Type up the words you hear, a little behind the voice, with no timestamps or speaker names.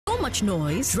much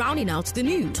noise drowning out the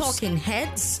news. Talking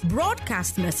heads,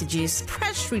 broadcast messages,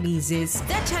 press releases.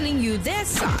 They're telling you their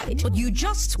side, but you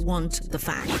just want the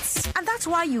facts. And that's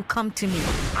why you come to me.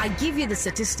 I give you the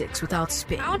statistics without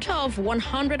spin. Out of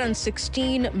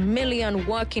 116 million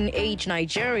working age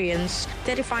Nigerians,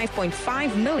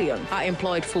 35.5 million are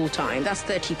employed full-time. That's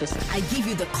 30%. I give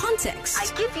you the context. I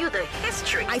give you the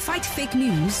history. I fight fake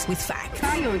news with facts.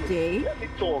 Kayode.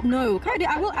 No, Kayode,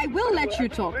 I will let you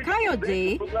talk.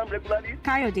 Kayode,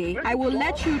 I will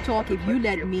let you talk if you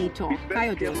let me talk.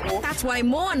 Kayode. That's why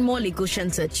more and more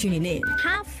Lagosians are tuning in.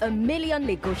 500,000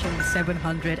 Lagosians.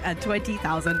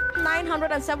 720,000.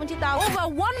 970,000. Over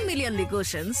 1 million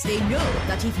Lagosians. They know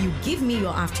that if you give me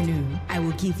your afternoon, I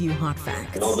will give you hard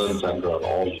facts. Well done, Sandra, on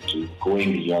all you do,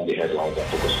 going beyond the headlines and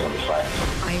focusing on the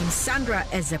facts. I am Sandra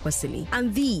Ezekwesili,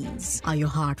 and these are your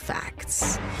hard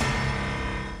facts.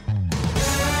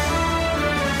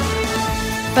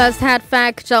 First hard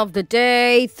fact of the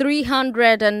day,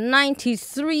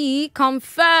 393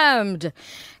 confirmed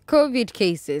COVID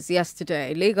cases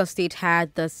yesterday. Lagos State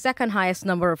had the second highest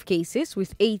number of cases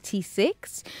with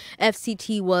 86.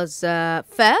 FCT was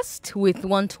first with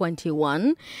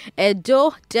 121.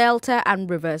 Edo, Delta and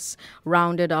Rivers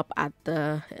rounded up at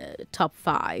the top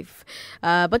 5.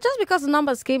 But just because the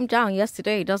numbers came down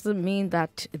yesterday doesn't mean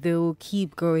that they'll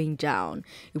keep going down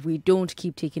if we don't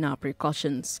keep taking our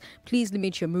precautions. Please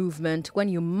limit your movement. When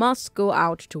you must go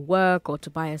out to work or to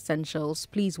buy essentials,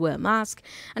 please wear a mask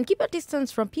and keep a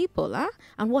distance from people,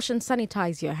 and wash and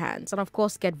sanitize your hands. And of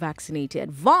course, get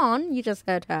vaccinated. Vaughn, you just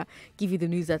heard her give you the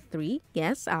news at 3.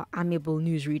 Yes, our amiable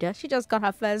newsreader. She just got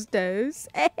her first dose.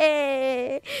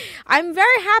 Hey. I'm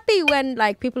very happy when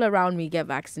people around me get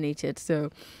vaccinated.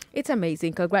 So it's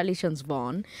amazing. Congratulations,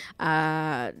 Vaughn.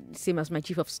 Same as my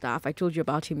chief of staff. I told you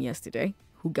about him yesterday,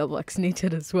 who got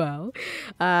vaccinated as well.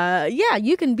 Yeah,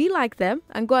 you can be like them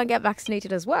and go and get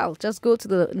vaccinated as well. Just go to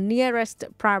the nearest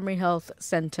primary health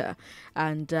center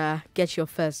and get your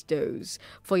first dose.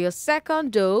 For your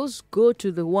second dose, go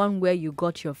to the one where you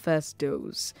got your first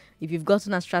dose. If you've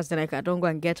gotten AstraZeneca, don't go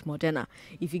and get Moderna.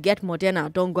 If you get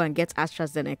Moderna, don't go and get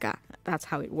AstraZeneca. That's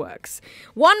how it works.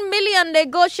 1 million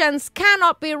Lagosians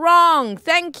cannot be wrong.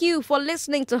 Thank you for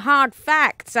listening to Hard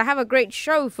Facts. I have a great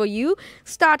show for you,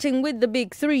 starting with the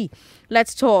big 3.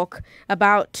 Let's talk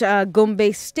about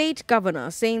Gombe State Governor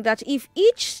saying that if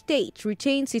each state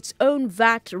retains its own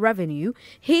VAT revenue,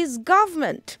 his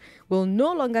government will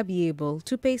no longer be able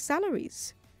to pay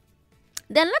salaries.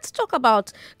 Then let's talk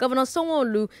about Governor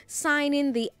Sanwo-Olu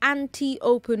signing the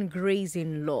Anti-Open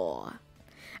Grazing Law.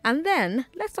 And then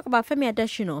let's talk about Femi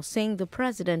Adesina saying the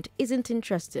president isn't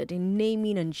interested in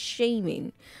naming and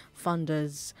shaming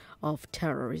funders of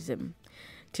terrorism.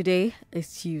 Today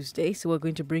is Tuesday, so we're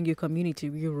going to bring you Community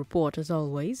Review Report as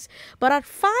always. But at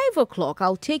 5 o'clock,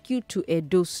 I'll take you to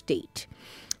Edo State,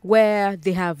 where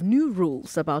they have new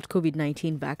rules about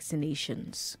COVID-19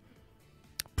 vaccinations.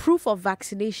 Proof of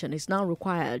vaccination is now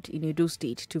required in Edo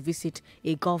State to visit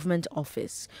a government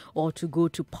office or to go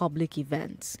to public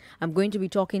events. I'm going to be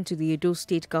talking to the Edo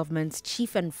State government's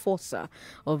chief enforcer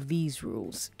of these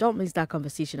rules. Don't miss that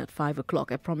conversation at 5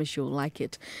 o'clock. I promise you'll like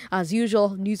it. As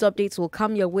usual, news updates will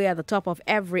come your way at the top of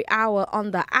every hour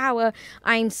on the hour.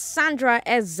 I'm Sandra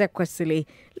Ezekwesili.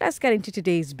 Let's get into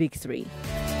today's Big 3.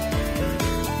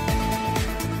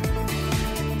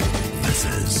 This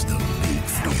is the Big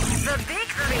 3. The Big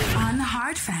 3 on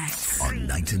Hard Facts on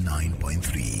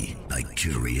 99.3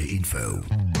 Nigeria Info.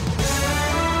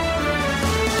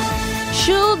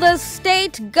 Should the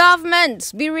state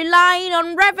governments be relying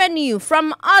on revenue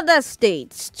from other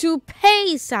states to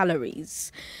pay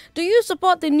salaries? Do you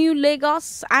support the new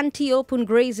Lagos Anti-Open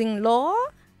Grazing Law?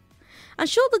 And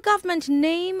should the government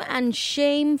name and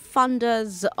shame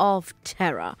funders of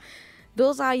terror?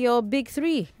 Those are your Big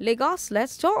 3. Lagos,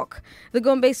 let's talk. The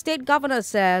Gombe State Governor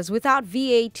says without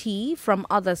VAT from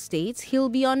other states, he'll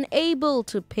be unable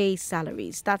to pay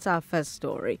salaries. That's our first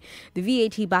story. The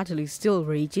VAT battle is still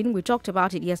raging. We talked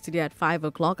about it yesterday at 5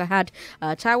 o'clock. I had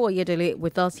Taiwo Yedele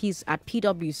with us. He's at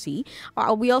PwC.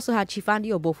 We also had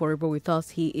Chifandi Oboforibo with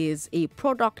us. He is a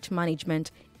product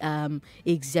management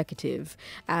executive,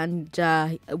 and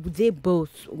they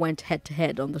both went head to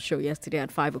head on the show yesterday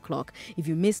at 5 o'clock. If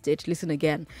you missed it, listen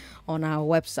again on our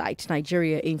website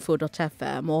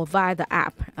nigeriainfo.fm or via the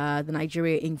app, the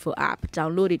Nigeria Info app.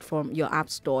 Download it from your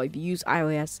app store. If you use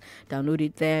iOS, download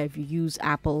it there. If you use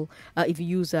Apple, if you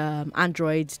use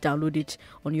Android, download it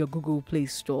on your Google Play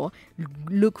Store.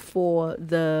 Look for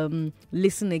the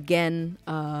listen again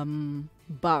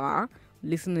bar,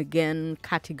 listen again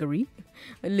category,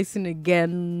 listen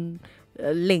again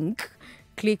link.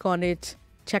 Click on it,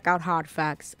 check out Hard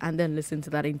Facts and then listen to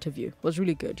that interview. It was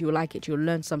really good. You'll like it. You'll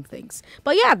learn some things.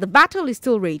 But yeah, the battle is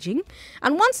still raging.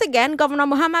 And once again, Governor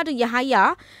Muhammadu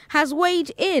Yahaya has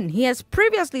weighed in. He has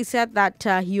previously said that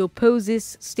he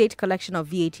opposes state collection of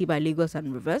VAT by Lagos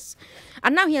and Rivers.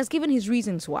 And now he has given his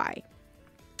reasons why.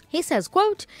 He says,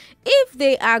 quote, if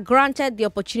they are granted the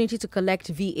opportunity to collect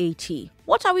VAT,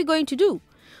 what are we going to do?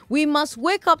 We must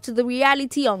wake up to the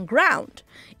reality on ground.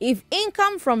 If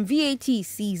income from VAT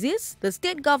ceases, the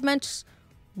state governments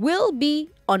will be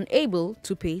unable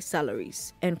to pay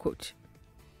salaries. End quote.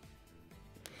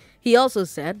 He also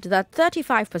said that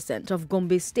 35% of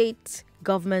Gombe State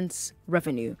government's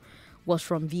revenue was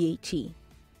from VAT.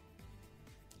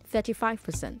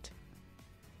 35%.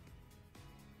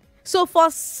 So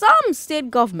for some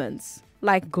state governments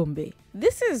like Gombe,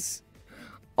 this is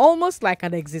almost like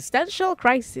an existential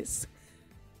crisis.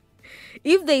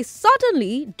 If they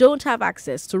suddenly don't have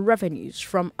access to revenues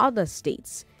from other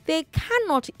states, they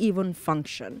cannot even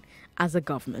function as a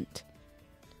government.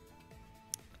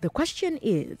 The question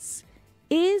is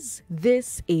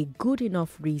this a good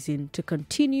enough reason to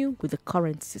continue with the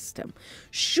current system?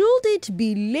 Should it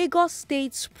be Lagos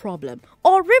State's problem,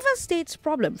 or River State's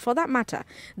problem for that matter,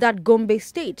 that Gombe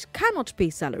State cannot pay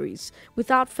salaries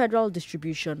without federal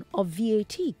distribution of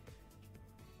VAT?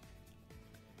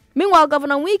 Meanwhile,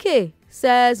 Governor Wike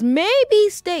says maybe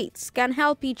states can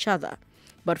help each other.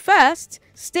 But first,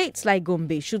 states like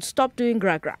Gombe should stop doing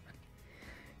gra-gra.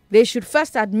 They should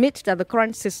first admit that the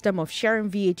current system of sharing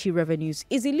VAT revenues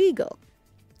is illegal.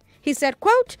 He said,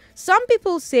 quote, some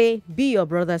people say, be your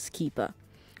brother's keeper.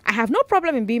 I have no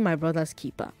problem in being my brother's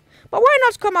keeper. But why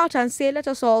not come out and say, let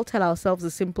us all tell ourselves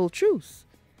the simple truth?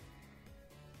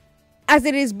 As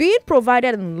it is being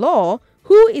provided in law,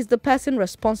 who is the person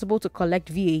responsible to collect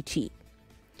VAT?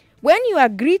 When you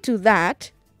agree to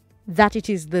that it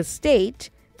is the state,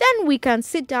 then we can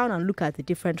sit down and look at the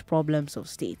different problems of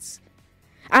states.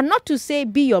 And not to say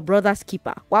be your brother's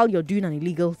keeper while you're doing an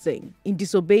illegal thing, in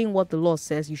disobeying what the law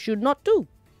says you should not do.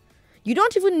 You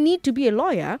don't even need to be a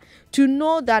lawyer to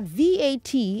know that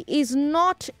VAT is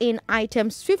not in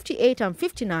items 58 and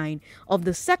 59 of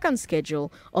the second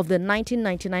schedule of the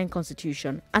 1999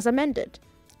 Constitution as amended.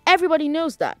 Everybody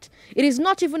knows that. It is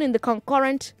not even in the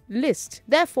concurrent list.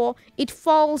 Therefore, it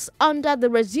falls under the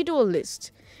residual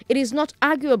list. It is not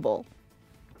arguable.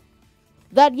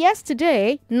 That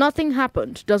yesterday nothing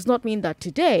happened does not mean that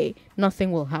today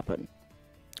nothing will happen.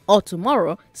 Or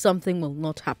tomorrow something will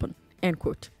not happen. End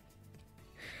quote.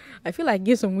 I feel like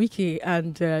Gibson Wiki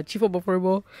and Chief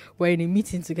Oboforbo were in a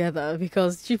meeting together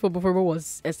because Chief Oboforbo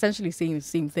was essentially saying the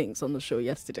same things on the show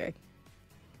yesterday.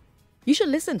 You should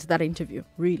listen to that interview,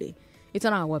 really. It's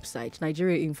on our website,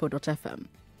 nigeriainfo.fm.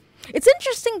 It's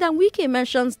interesting that Wike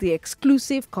mentions the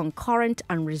exclusive, concurrent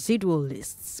and residual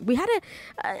lists. We had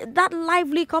that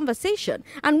lively conversation.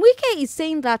 And Wike is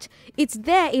saying that it's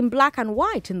there in black and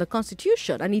white in the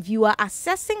Constitution. And if you are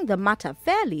assessing the matter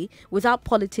fairly, without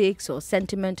politics or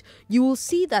sentiment, you will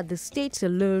see that the states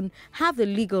alone have the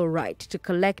legal right to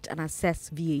collect and assess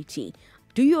VAT.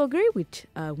 Do you agree with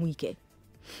Wike?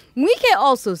 Wike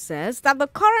also says that the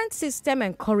current system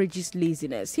encourages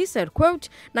laziness. He said, quote,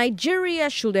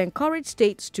 Nigeria should encourage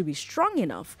states to be strong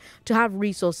enough to have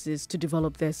resources to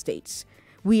develop their states.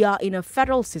 We are in a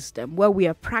federal system where we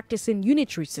are practicing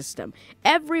unitary system.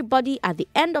 Everybody at the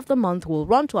end of the month will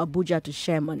run to Abuja to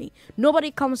share money.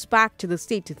 Nobody comes back to the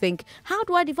state to think, how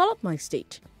do I develop my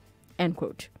state? End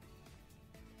quote.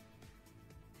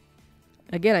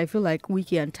 Again, I feel like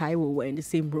Wiki and Taiwo were in the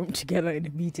same room together in a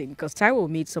meeting because Taiwo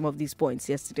made some of these points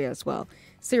yesterday as well.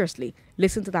 Seriously,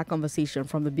 listen to that conversation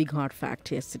from the Big Hard Fact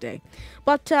yesterday.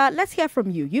 But let's hear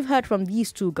from you. You've heard from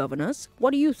these two governors.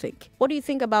 What do you think? What do you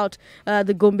think about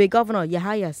the Gombe governor,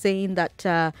 Yahaya, saying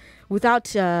that without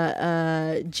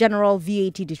general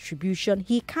VAT distribution,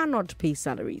 he cannot pay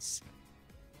salaries?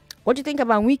 What do you think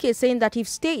about Wike saying that if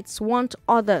states want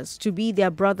others to be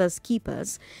their brother's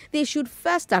keepers, they should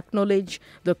first acknowledge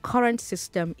the current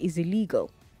system is illegal?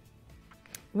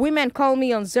 Women call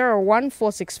me on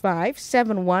 01465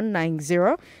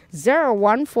 7190,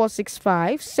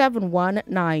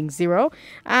 01465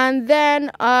 and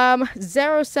then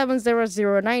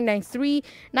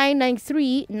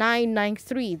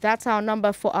 0700 That's our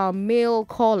number for our male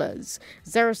callers.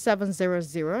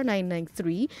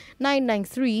 0700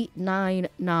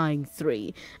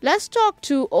 Let's talk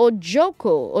to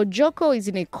Ojoko. Ojoko is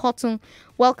in a cotton.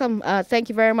 Welcome. Thank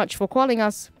you very much for calling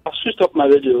us. I'll switch up my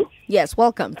radio. Yes,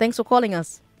 welcome. Thanks for calling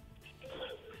us.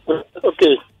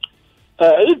 Okay.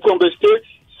 If Gombe State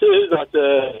says that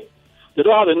they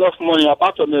don't have enough money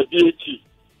apart from the VAT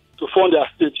to fund their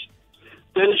state,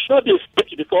 then it should not be a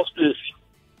state in the first place.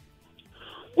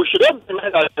 we should not deny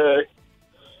that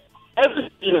every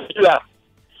Nigeria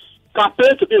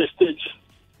campaign to be a state.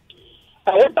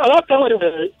 And a lot of time when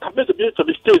they campaign to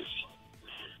be states,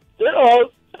 they all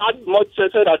had much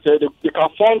said that they can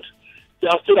fund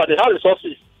their state, that they have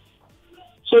resources.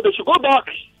 So they should go back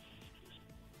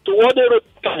to what they wrote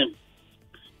time,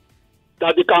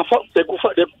 that they can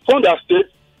fund their state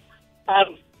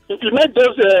and implement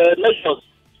those measures.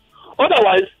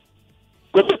 Otherwise,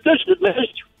 the state should be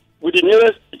merged with the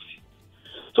nearest state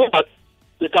so that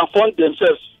they can fund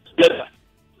themselves together.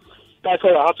 That's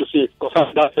all I have to say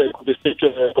concerning that the state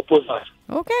proposal.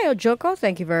 Okay, Ojoko,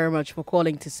 thank you very much for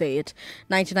calling to say it.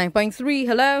 99.3,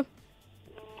 hello.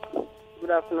 Good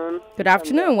afternoon. Good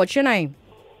afternoon. What's your name?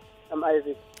 I'm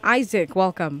Isaac. Isaac,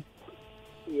 welcome.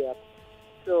 Yeah.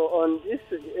 So on this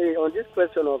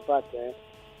question of VAT,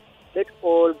 let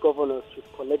all governors should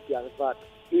collect their VAT.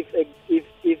 If a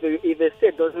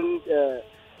state doesn't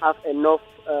have enough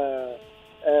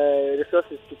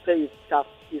resources to pay its staff,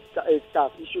 it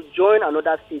should join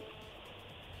another state.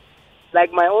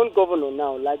 Like my own governor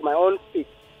now, like my own state,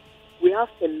 we have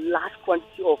a large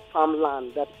quantity of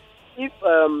farmland that if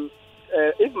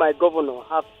my governor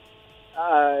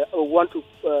want to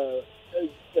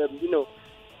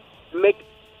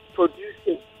produce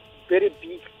a very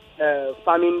big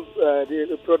farming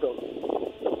product,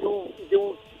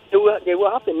 they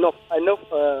will have enough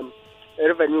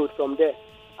revenue from there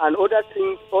and other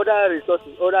things, other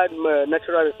resources, other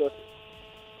natural resources,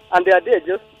 and they are there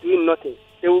just doing nothing.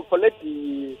 They will collect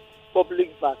the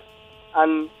public VAT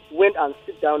and went and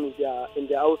sit down in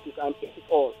their houses and take it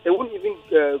all. They wouldn't even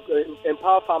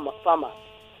empower farmers.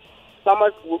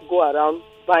 Farmers would go around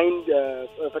buying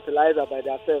fertilizer by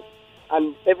themselves,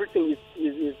 and everything is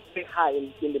very high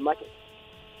in the market.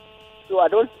 So I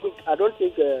don't think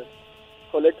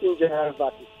collecting general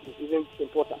VAT is even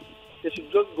important. They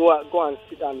should just go and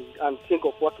sit and think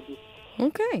of what to do.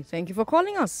 Okay, thank you for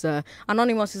calling us.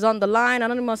 Anonymous is on the line.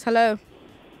 Anonymous, hello.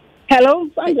 Hello,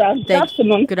 Sandra. Good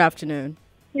afternoon. Good afternoon.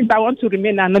 If I want to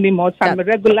remain anonymous, I'm a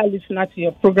regular listener to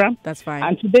your program. That's fine.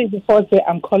 And today is the first day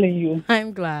I'm calling you.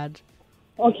 I'm glad.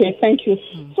 Okay, thank you.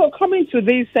 So coming to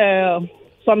this,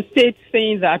 some states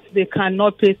saying that they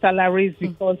cannot pay salaries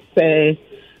because they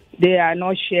are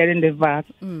not sharing the VAT.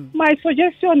 My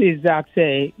suggestion is that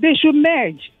they should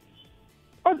merge.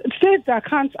 States that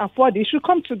can't afford it should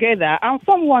come together and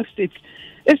form one state.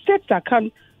 A state that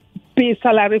can pay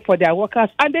salary for their workers,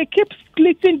 and they keep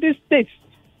splitting these states.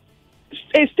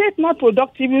 A state not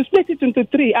productive, you split it into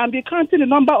three and be counting the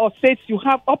number of states you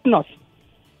have up north.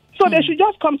 So they should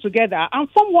just come together and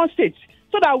form one state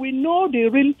so that we know the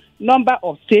real number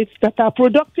of states that are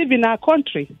productive in our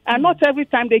country. And not every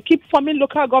time they keep forming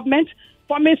local government,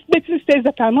 forming splitting states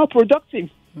that are not productive.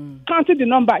 Counting the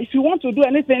number. If you want to do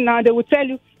anything now, they will tell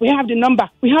you, we have the number.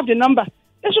 We have the number.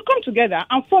 They should come together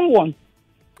and form one.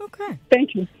 Okay.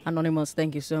 Thank you. Anonymous,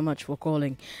 thank you so much for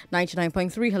calling.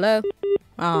 99.3, hello.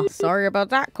 Sorry about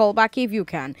that. Call back if you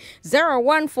can.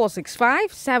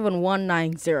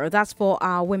 01465-7190. That's for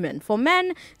our women. For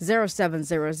men,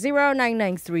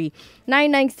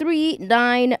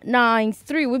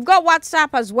 0700-993-993. We've got WhatsApp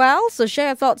as well, so share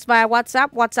your thoughts via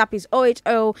WhatsApp. WhatsApp is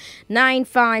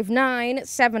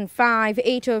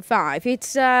 080-959-75805.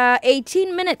 It's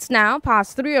 18 minutes now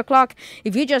past 3 o'clock.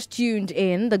 If you just tuned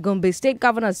in, the Gombe State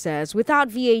Governor says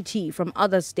without VAT from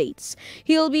other states,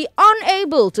 he'll be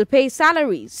unable to pay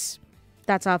salaries.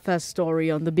 That's our first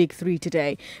story on the Big Three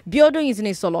today. Biodun is in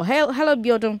Isolo. Hello,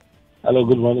 Biodun. Hello,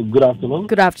 good morning. Good afternoon.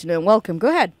 Good afternoon. Welcome. Go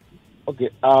ahead. Okay.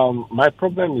 My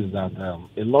problem is that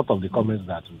a lot of the comments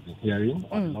that we've been hearing,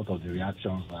 a lot of the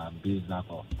reactions are based out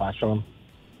of passion,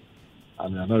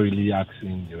 and they're not really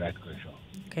asking the right question.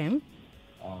 Okay.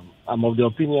 I'm of the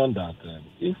opinion that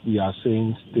if we are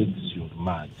saying states should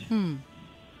merge,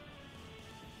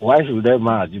 why should they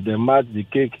merge? If they merge, the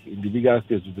cake in the bigger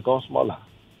states will become smaller.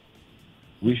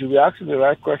 We should be asking the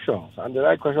right questions. And the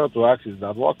right question to ask is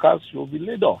that workers should be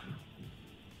laid off.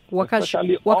 Workers should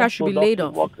be laid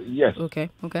off? Yes. Okay.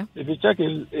 If you check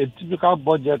a typical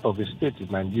budget of a state in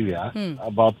Nigeria,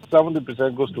 about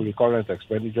 70% goes to recurrent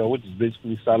expenditure, which is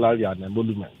basically salary and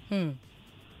emolument.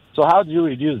 So how do you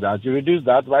reduce that? You reduce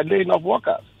that by laying off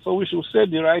workers. So we should say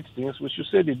the right things. We should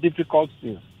say the difficult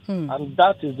things. And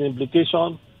that is the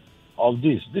implication of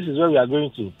this. This is where we are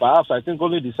going to. Perhaps I think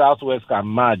only the Southwest can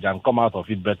merge and come out of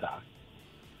it better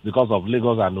because of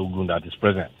Lagos and Ogun that is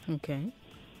present. Okay.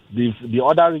 The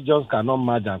other regions cannot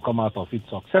merge and come out of it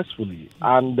successfully.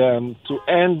 And to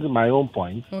end my own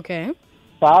point,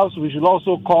 perhaps we should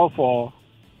also call for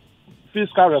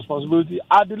fiscal responsibility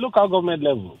at the local government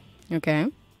level. Okay.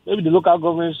 maybe the local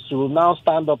governments should now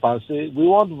stand up and say, we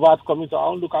want VAT coming to our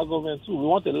own local government too. We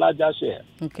want a larger share.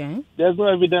 Okay. There's no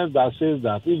evidence that says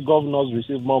that if governors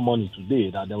receive more money today,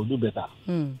 that they will do better.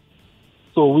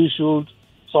 So we should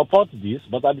support this,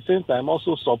 but at the same time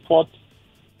also support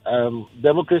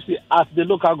democracy at the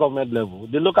local government level.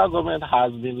 The local government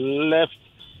has been left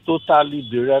totally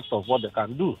bereft of what they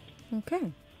can do.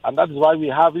 Okay. And that is why we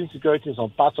have insecurity in some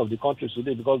parts of the country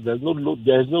today, because there's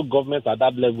no government at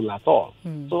that level at all.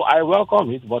 So I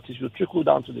welcome it, but it should trickle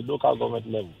down to the local government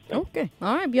level. Okay.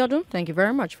 All right, Biodun, thank you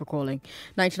very much for calling.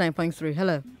 99.3,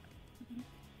 hello.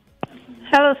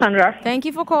 Hello, Sandra. Thank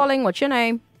you for calling. What's your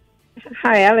name?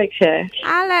 Hi, Alex here.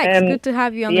 Alex, good to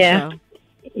have you on the show.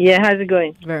 Yeah, how's it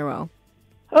going? Very well.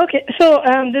 Okay, so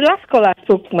the last caller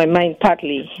spoke my mind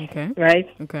partly. Okay. Right?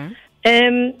 Okay.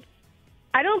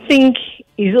 I don't think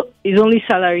it's only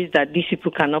salaries that these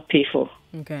people cannot pay for.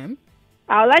 Okay.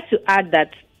 I would like to add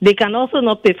that they can also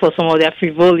not pay for some of their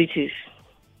frivolities.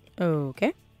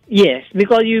 Okay. Yes,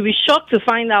 because you'll be shocked to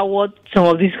find out what some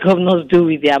of these governors do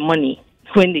with their money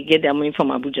when they get their money from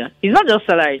Abuja. It's not just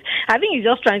salaries. I think he's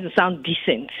just trying to sound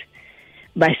decent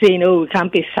by saying, oh, we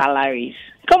can't pay salaries.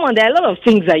 Come on, there are a lot of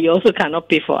things that you also cannot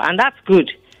pay for, and that's good.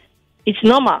 It's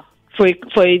normal for a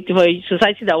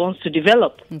society that wants to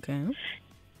develop. Okay.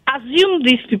 Assume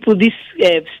these people, these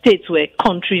states were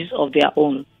countries of their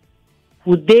own.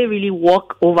 Would they really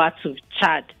walk over to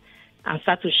Chad and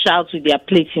start to shout with their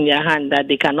plates in their hand that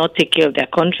they cannot take care of their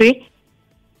country?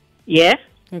 Yeah?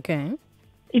 Okay.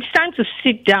 It's time to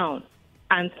sit down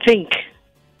and think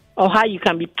of how you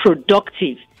can be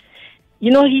productive.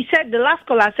 You know, he said, the last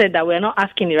caller said that we're not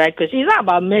asking the right question. It's not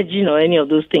about merging or any of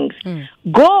those things.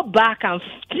 Go back and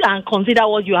consider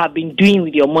what you have been doing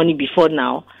with your money before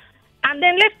now. And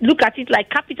then let's look at it like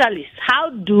capitalists.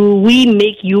 How do we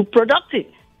make you productive?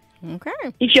 Okay.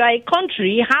 If you are a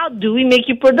country, how do we make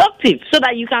you productive so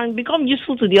that you can become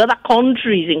useful to the other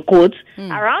countries, in quotes,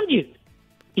 around you?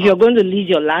 If you're going to lease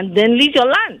your land, then lease your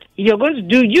land. If you're going to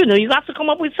do, you have to come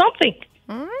up with something.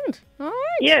 All right.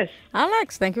 Yes.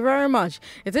 Alex, thank you very much.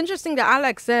 It's interesting that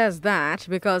Alex says that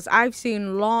because I've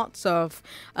seen lots of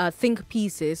think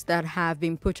pieces that have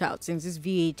been put out since this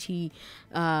VAT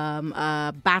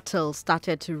battle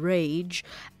started to rage.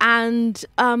 And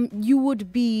you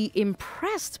would be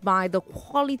impressed by the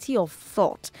quality of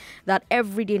thought that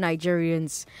everyday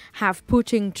Nigerians have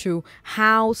put into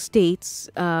how states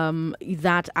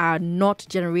that are not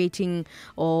generating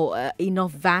or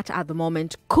enough VAT at the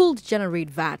moment could generate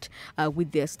VAT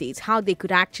with their states, how they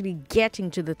could actually get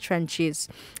into the trenches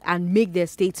and make their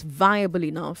states viable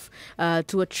enough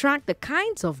to attract the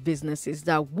kinds of businesses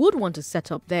that would want to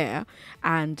set up there.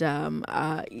 And,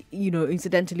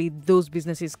 incidentally, those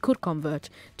businesses could convert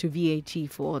to VAT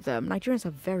for them. Nigerians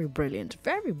are very brilliant,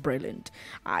 very brilliant.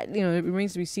 It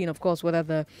remains to be seen, of course, whether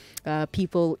the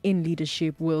people in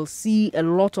leadership will see a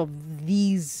lot of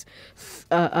these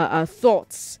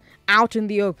thoughts out in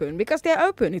the open, because they're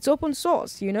open. It's open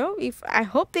source, If I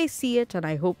hope they see it, and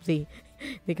I hope they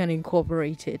can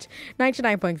incorporate it.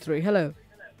 99.3. Hello.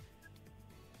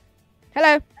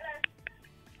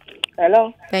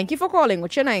 Hello. Thank you for calling.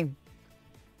 What's your name?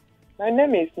 My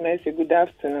name is Mercy. Good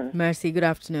afternoon. Mercy, good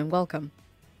afternoon. Welcome.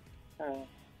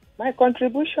 My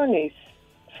contribution is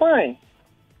fine.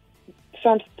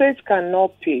 Some states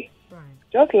cannot pay. Right.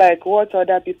 Just like what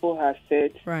other people have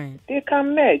said. Right. They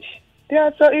can merge.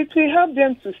 So it will help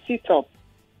them to sit up.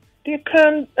 They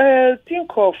can think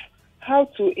of how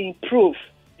to improve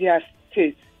their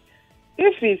state.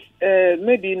 If it's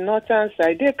maybe northern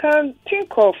side, they can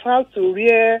think of how to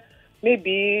rear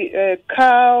maybe a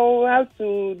cow, how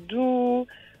to do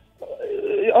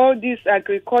all these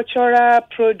agricultural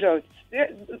products. They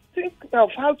think of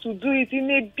how to do it in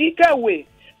a bigger way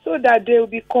so that they will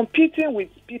be competing with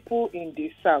people in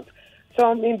the south.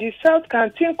 Some in the south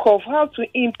can think of how to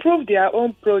improve their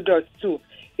own products too,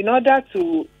 in order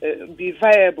to be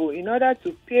viable, in order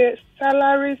to pay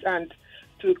salaries and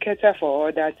to cater for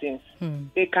other things.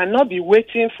 They cannot be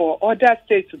waiting for other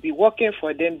states to be working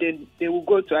for them. Then they will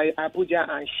go to Abuja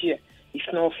and share. It's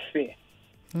not fair.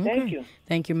 Okay. Thank you.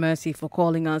 Thank you, Mercy, for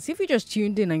calling us. If you just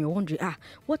tuned in and you're wondering,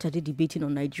 what are they debating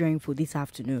on Nigerian for this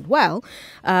afternoon? Well,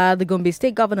 the Gombe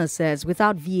State Governor says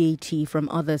without VAT from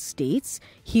other states,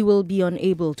 he will be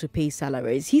unable to pay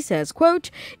salaries. He says, quote,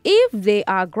 if they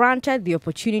are granted the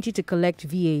opportunity to collect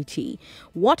VAT,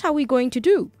 what are we going to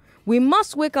do? We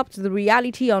must wake up to the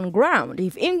reality on ground.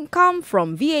 If income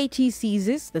from VAT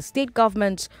ceases, the state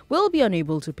government will be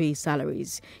unable to pay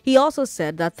salaries. He also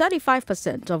said that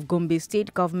 35% of Gombe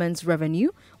State government's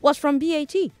revenue was from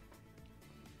VAT.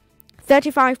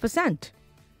 35%.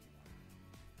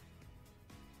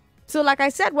 So like I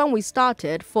said when we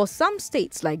started, for some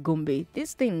states like Gombe,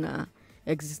 this thing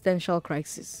existential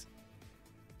crisis.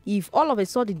 If all of a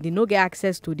sudden they no get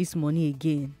access to this money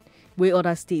again, where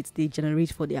other states they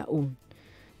generate for their own,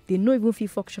 they no even feel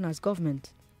function as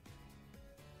government.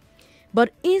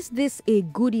 But is this a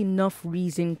good enough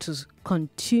reason to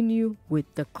continue with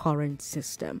the current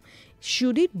system?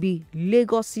 Should it be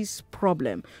Lagos's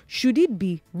problem? Should it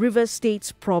be River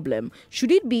State's problem?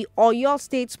 Should it be Oyo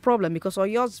State's problem? Because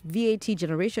Oyo's VAT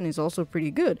generation is also pretty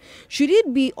good. Should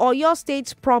it be Oyo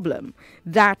State's problem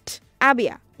that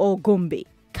Abia or Gombe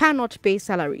cannot pay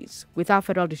salaries without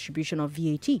federal distribution of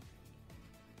VAT?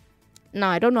 Now,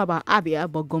 I don't know about Abia,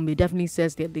 but Gombe definitely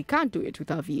says that they can't do it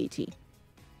without VAT.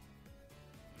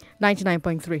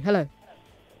 99.3. Hello.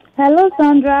 Hello,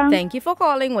 Sandra. Thank you for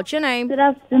calling. What's your name? Good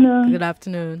afternoon. Good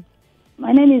afternoon.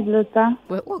 My name is Luther.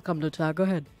 Well, welcome, Luther. Go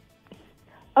ahead.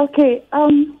 Okay.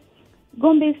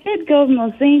 Gombe State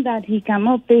Governor saying that he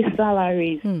cannot pay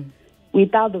salaries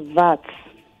without the VAT.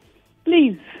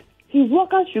 Please, his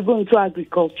workers should go into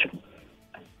agriculture.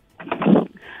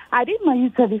 I did my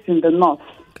youth service in the north.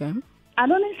 Okay.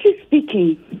 And honestly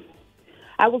speaking,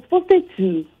 I was posted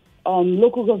to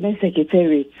local government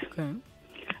secretariat. Okay.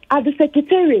 At the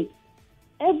secretariat,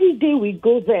 every day we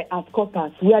go there as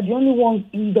corpers, we are the only ones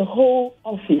in the whole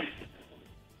office.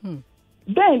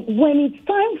 Then, when it's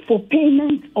time for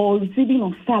payment or receiving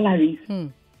of salaries,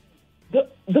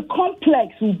 the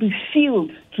complex will be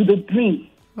filled to the brim.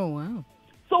 Oh, wow.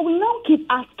 So we now keep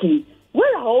asking,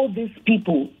 where are all these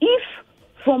people? If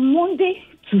from Monday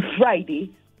to Friday,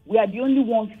 we are the only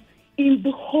ones in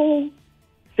the whole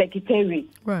secretariat.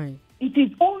 Right. It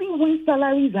is only when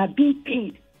salaries are being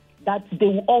paid that they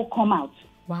will all come out.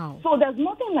 Wow. So there's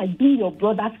nothing like being your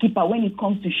brother's keeper when it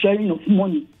comes to sharing of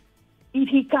money. If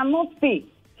he cannot pay,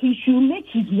 he should make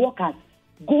his workers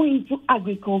go into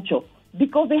agriculture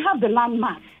because they have the land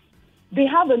mass. They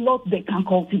have a lot they can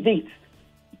cultivate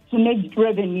to make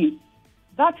revenue.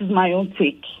 That is my own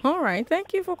take. All right.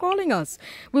 Thank you for calling us.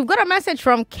 We've got a message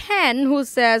from Ken who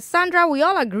says, Sandra, we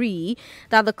all agree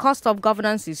that the cost of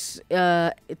governance is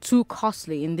too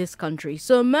costly in this country.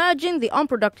 So merging the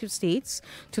unproductive states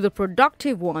to the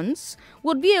productive ones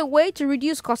would be a way to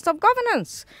reduce cost of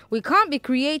governance. We can't be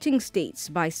creating states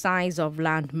by size of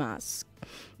land mass.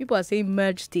 People are saying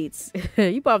merge states.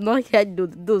 People have not heard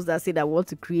those that say that want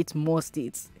to create more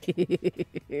states.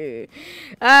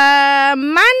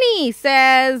 Manny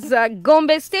says,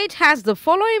 Gombe State has the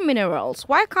following minerals.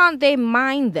 Why can't they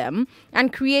mine them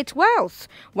and create wealth?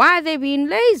 Why are they being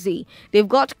lazy? They've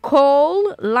got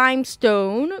coal,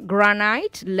 limestone,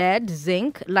 granite, lead,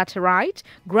 zinc, laterite,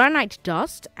 granite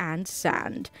dust, and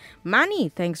sand. Manny,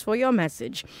 thanks for your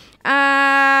message.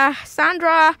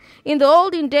 Sandra, in the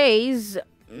olden days,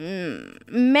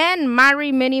 men marry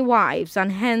many wives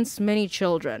and hence many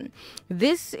children.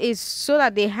 This is so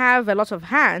that they have a lot of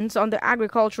hands on the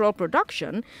agricultural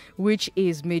production, which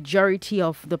is majority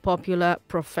of the popular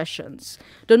professions.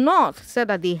 The North said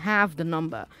that they have the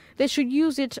number. They should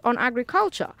use it on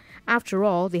agriculture. After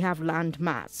all, they have land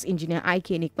mass. Engineer Ike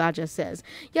Nikbaja says.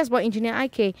 Yes, but Engineer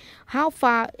Ike, how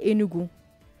far Enugu?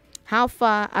 How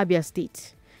far Abia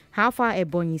State? How far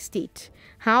Ebonyi State?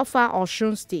 How far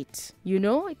Osun State? You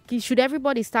know, should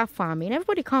everybody start farming?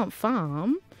 Everybody can't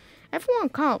farm. Everyone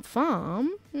can't farm.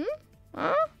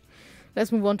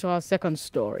 Let's move on to our second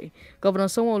story. Governor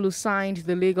Sanwo-Olu signed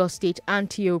the Lagos State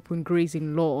Anti-Open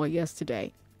Grazing Law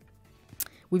yesterday.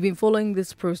 We've been following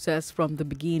this process from the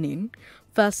beginning.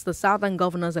 First, the southern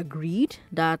governors agreed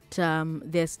that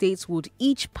their states would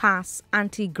each pass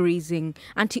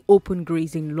anti-open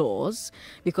grazing laws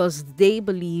because they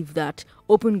believe that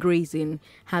open grazing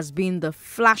has been the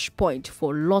flashpoint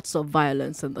for lots of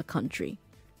violence in the country.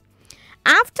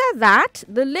 After that,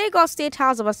 the Lagos State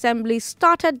House of Assembly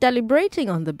started deliberating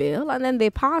on the bill and then they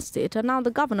passed it, and now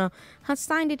the governor has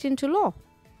signed it into law.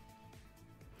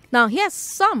 Now, here's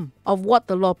some of what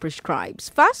the law prescribes.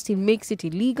 First, it makes it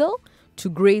illegal to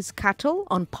graze cattle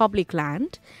on public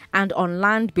land and on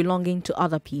land belonging to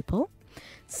other people.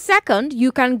 Second,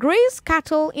 you can graze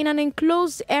cattle in an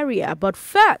enclosed area, but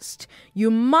first, you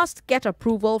must get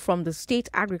approval from the State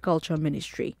Agriculture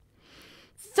Ministry.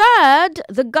 Third,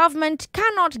 the government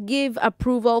cannot give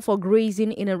approval for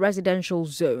grazing in a residential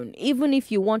zone, even if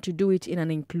you want to do it in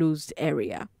an enclosed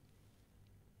area.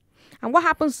 And what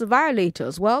happens to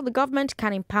violators? Well, the government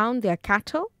can impound their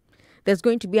cattle. There's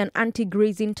going to be an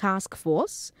anti-grazing task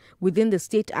force within the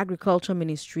State Agriculture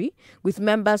Ministry with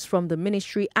members from the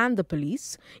ministry and the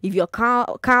police. If your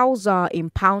cows are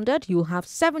impounded, you'll have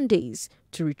 7 days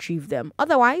to retrieve them.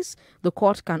 Otherwise, the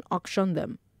court can auction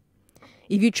them.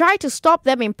 If you try to stop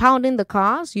them impounding the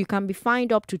cars, you can be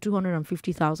fined up to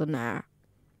 250,000 naira.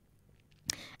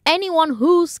 Anyone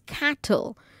whose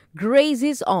cattle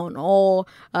grazes on or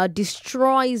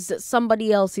destroys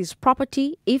somebody else's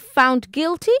property, if found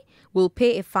guilty, will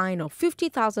pay a fine of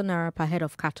 50,000 naira per head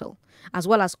of cattle, as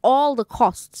well as all the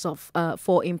costs of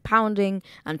for impounding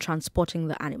and transporting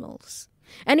the animals.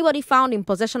 Anybody found in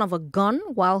possession of a gun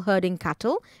while herding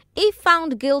cattle, if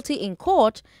found guilty in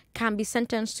court, can be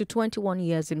sentenced to 21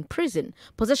 years in prison.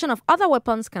 Possession of other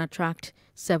weapons can attract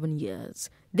 7 years.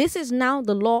 This is now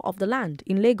the law of the land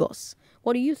in Lagos.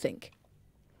 What do you think?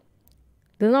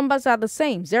 The numbers are the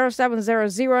same.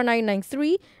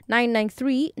 0700-993-993,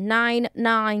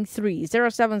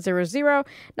 993-993.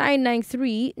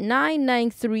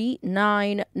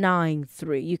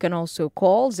 0700-993-993. You can also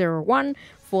call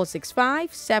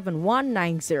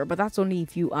 01465-7190, but that's only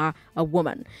if you are a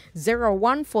woman.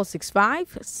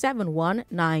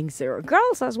 01465-7190.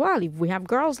 Girls as well. If we have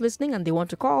girls listening and they want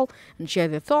to call and share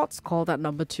their thoughts, call that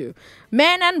number too.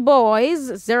 Men and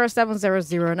boys,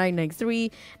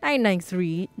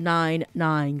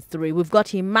 0700-993-993. We've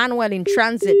got Emmanuel in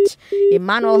transit.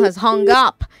 Emmanuel has hung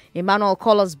up. Emmanuel,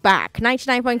 call us back.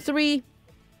 99.3.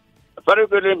 Very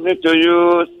good evening to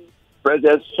you,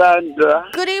 President Sandra.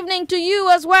 Good evening to you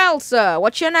as well, sir.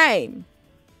 What's your name?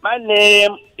 My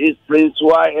name is Prince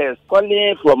YS,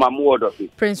 calling from Amuod office.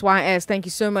 Prince YS, thank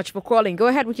you so much for calling. Go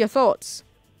ahead with your thoughts.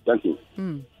 Thank you.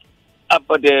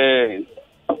 About the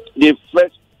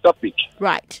first topic.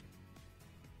 Right.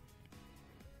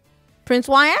 Prince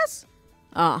YS?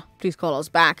 Please call us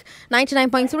back.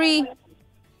 99.3.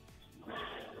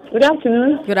 Good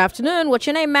afternoon. Good afternoon. What's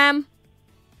your name, ma'am?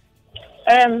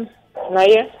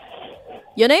 Noye.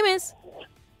 Your name is?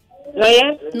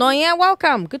 Noye. Noye,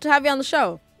 welcome. Good to have you on the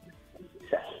show.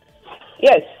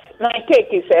 Yes, my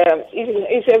take is a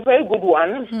very good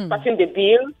one, passing the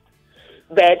bill,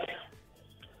 but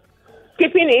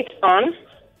keeping it on.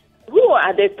 Who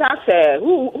are the tax?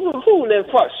 Who will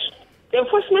enforce? The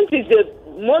enforcement is the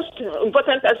most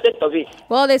important aspect of it.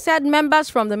 Well, they said members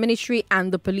from the ministry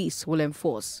and the police will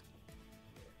enforce.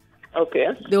 Okay.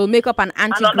 They will make up an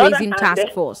anti-grazing task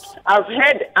force. I've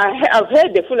heard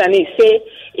the Fulani say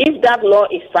if that law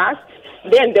is passed,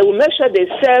 then they will make sure they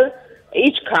sell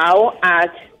each cow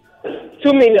at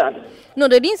 2 million. No,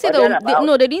 they didn't say they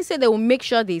didn't say they will make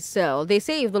sure they sell. They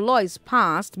say if the law is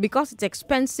passed, because it's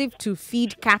expensive to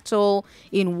feed cattle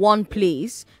in one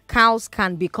place, cows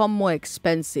can become more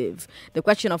expensive. The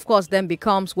question, of course, then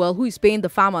becomes, well, who is paying the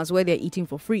farmers where they're eating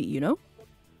for free, you know?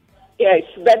 Yes,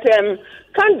 but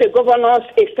can't the governors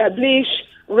establish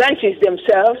ranches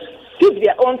themselves, keep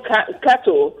their own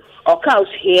cattle or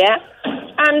cows here?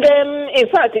 And in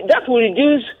fact, that will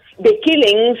reduce the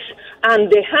killings and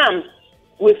the harm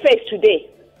we face today.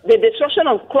 The destruction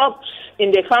of crops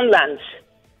in the farmlands,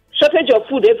 shortage of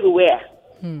food everywhere.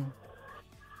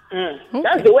 Okay.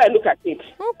 That's the way I look at it.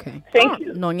 Okay. Thank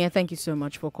you. Nonya, thank you so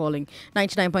much for calling.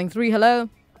 99.3, hello.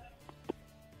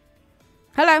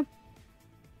 Hello.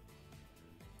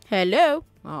 Hello.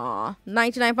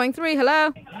 99.3,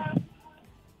 hello.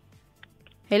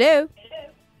 Hello.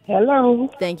 Hello.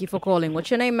 Thank you for calling. What's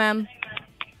your name, ma'am?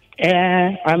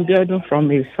 I'm Biodun from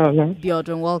Isolo.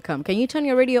 Biodun, welcome. Can you turn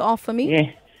your radio off for me?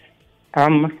 Yeah.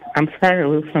 I'm far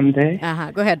away from there.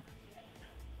 Go ahead.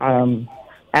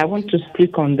 I want to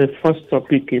speak on the first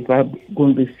topic about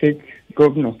Gombe State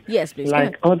Governor. Yes, please.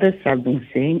 Like others have been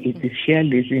saying, it is sheer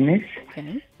laziness.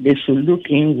 Okay. They should look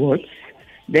inwards.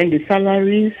 Then the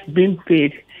salaries being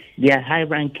paid, they are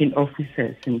high-ranking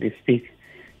officers in the state.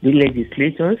 The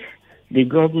legislators, the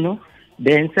governor,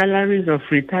 then salaries of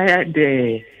retired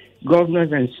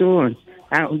governors and so on,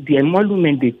 the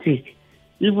emolument they take,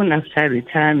 even after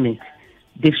retirement,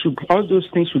 all those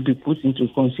things should be put into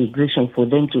consideration for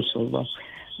them to survive.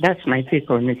 That's my take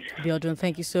on it. Biodun,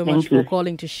 thank you so much for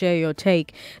calling to share your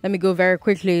take. Let me go very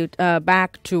quickly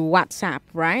back to WhatsApp,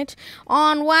 right?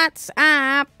 On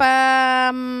WhatsApp,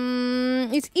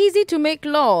 it's easy to make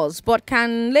laws, but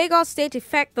can Lagos State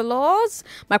effect the laws?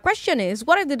 My question is,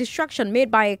 what if the destruction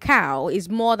made by a cow is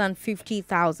more than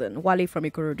 50,000? Wale from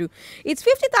Ikorodu. It's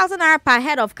 50,000 naira per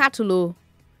head of cattle.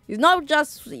 It's not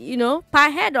just,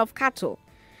 per head of cattle.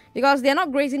 Because they're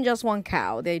not grazing just one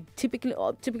cow. They're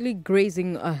typically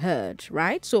grazing a herd,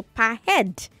 right? So per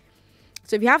head.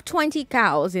 So if you have 20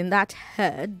 cows in that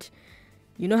herd,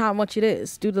 You know how much it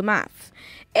is. Do the math.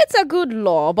 It's a good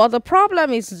law, but the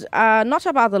problem is not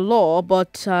about the law,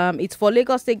 but it's for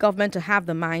Lagos State government to have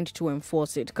the mind to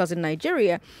enforce it. Because in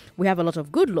Nigeria, we have a lot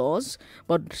of good laws,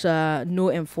 but no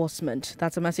enforcement.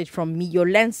 That's a message from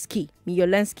Miyolensky.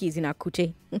 Miyolensky is in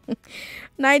Akute.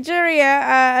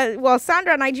 Nigeria,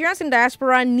 Sandra, Nigerians in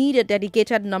diaspora need a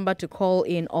dedicated number to call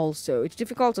in also. It's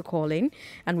difficult to call in,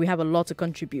 and we have a lot to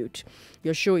contribute.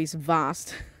 Your show is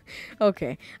vast.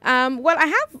 Okay. I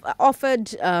have offered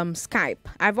Skype.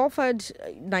 I've offered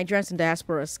Nigerians in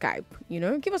diaspora Skype.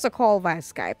 Give us a call via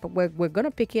Skype. We're going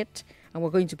to pick it and we're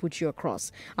going to put you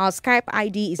across. Our Skype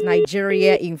ID is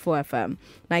Nigeria Info FM.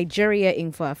 Nigeria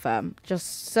Info FM.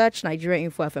 Just search Nigeria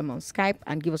Info FM on Skype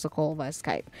and give us a call via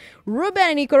Skype.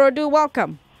 Ruben Ikorodu,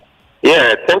 welcome.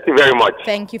 Yeah, thank you very much.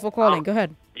 Thank you for calling. Go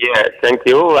ahead. Yeah, thank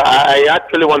you. I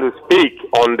actually want to speak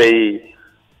on the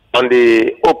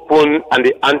open and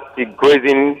the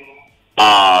anti-grazing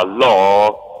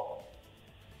law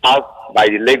passed by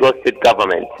the Lagos State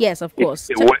Government. Yes, of course.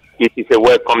 It is a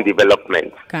welcome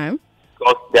development. Okay.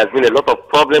 Because there's been a lot of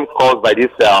problem caused by these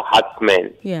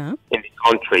herdsmen in the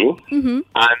country. Mm-hmm.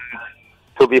 And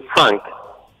to be frank,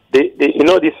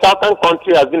 the southern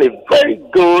country has been a very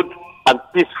good and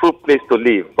peaceful place to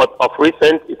live. But of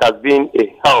recent, it has been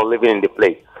a hell living in the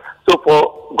place. So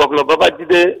for Governor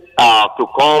Babajide to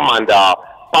come and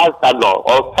pass that law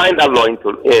or sign that law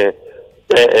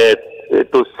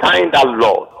to sign that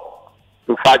law,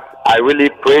 in fact, I really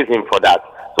praise him for that.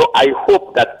 So I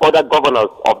hope that other governors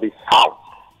of the South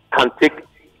can take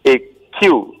a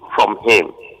cue from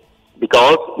him,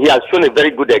 because he has shown a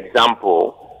very good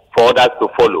example for others to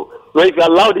follow. So if you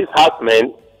allow these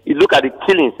herdsmen, you look at the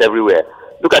killings everywhere,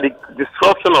 look at the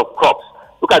destruction of crops,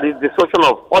 look at the destruction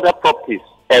of other properties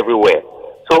everywhere.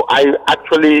 So I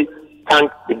actually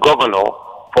thank the governor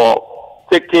for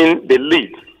taking the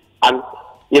lead and,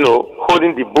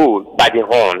 holding the bull by the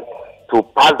horn to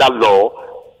pass that law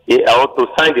or to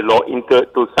sign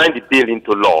the bill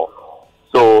into law.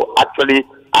 So actually,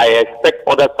 I expect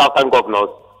other southern governors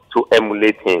to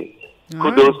emulate him.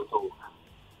 Kudos to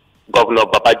Governor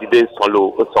Babajide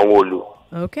Sanwo-Olu.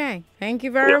 Okay. Thank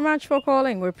you very much for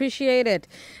calling. We appreciate it.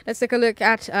 Let's take a look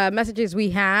at messages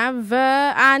we have.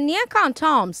 Niekan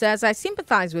Tom says, I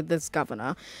sympathize with this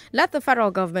governor. Let the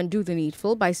federal government do the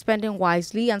needful by spending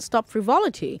wisely and stop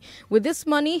frivolity. With this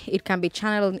money, it can be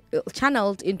channeled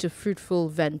into fruitful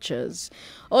ventures.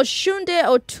 Oshunde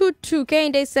Otutu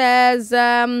Kende says,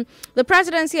 the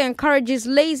presidency encourages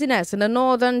laziness in the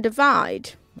northern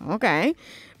divide. Okay.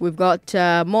 We've got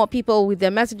more people with their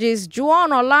messages.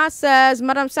 Juan Ola says,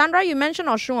 Madam Sandra, you mentioned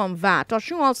Oshun on VAT.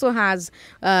 Oshun also has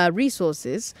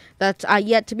resources that are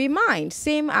yet to be mined,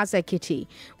 same as Ekiti.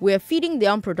 We're feeding the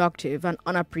unproductive and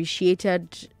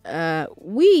unappreciated.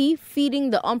 Feeding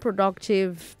the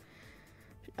unproductive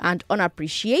and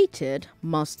unappreciated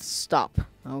must stop.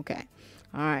 Okay.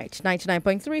 All right.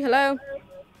 99.3. Hello.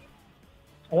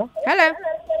 Hello? Hello.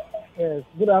 Yes.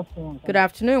 Good afternoon. Good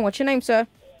afternoon. What's your name, sir?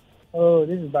 Oh,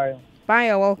 this is Bayo.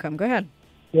 Bayo, welcome. Go ahead.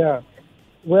 Yeah.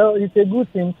 Well, it's a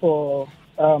good thing for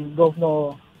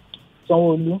Governor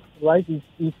Sanwo-Olu, right?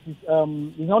 It's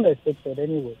unexpected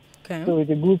anyway. Okay. So it's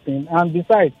a good thing. And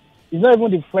besides, it's not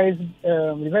even the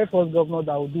very first governor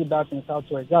that will do that in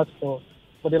Southwest. That's for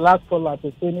the last caller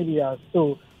to say maybe has.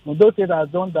 So Ondo State has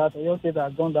done that, Oyo State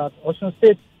has done that, Osun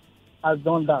State has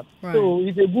done that. Right. So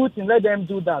it's a good thing. Let them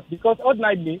do that. Because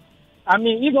ordinarily,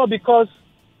 if not because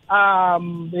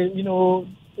it will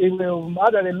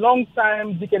have a long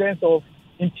time decadence of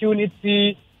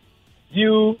impunity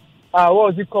due,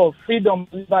 freedom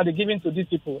that they're giving to these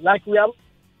people. Like we are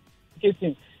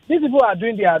getting. These people are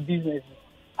doing their business.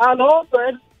 And also,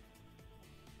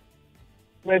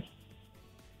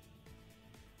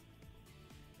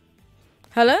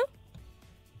 hello?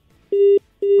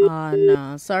 Oh,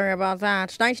 no. Sorry about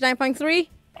that. 99.3?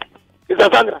 Mr.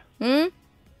 Sandra.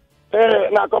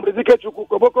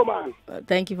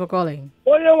 Thank you for calling.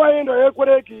 What I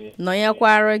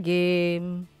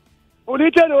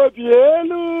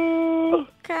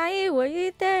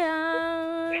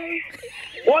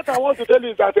want to tell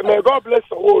you is that may God bless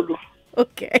Sanwo-Olu.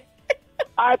 Okay.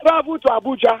 I traveled to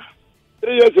Abuja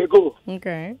 3 years ago.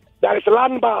 Okay. There is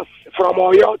land mass from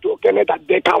Oyo to Kenya that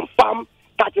they can farm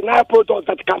 39 products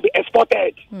that can be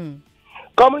exported.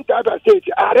 Coming to other states,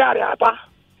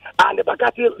 and the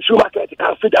Bakati shoe market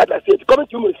can feed other states. Coming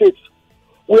to Gombe State,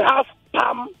 we have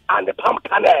palm and the palm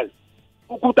kernel,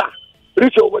 Ukuta,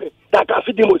 reach over that can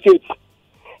feed Gombe State.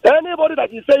 Anybody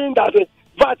that is saying that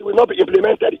VAT will not be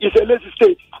implemented is a lazy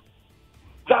state.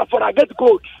 Therefore, I get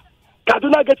gold.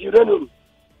 Kaduna get uranium.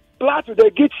 Plateau, they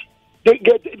get They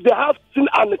have tin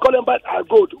and columbite are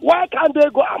gold. Why can't they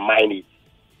go and mine it?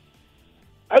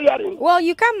 Are you hearing? Well,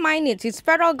 you can't mine it. It's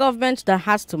federal government that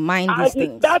has to mine these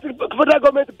things. That federal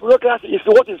government bureaucracy is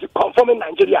what is conforming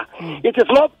Nigeria. It is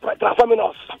not transforming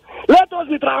us. Let us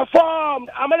be transformed.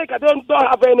 America don't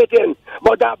have anything,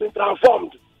 but they have been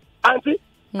transformed. And see,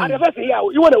 at the first here,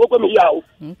 you want to work with me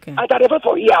here. Okay. And at the first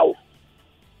for here,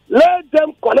 let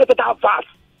them connect it out fast.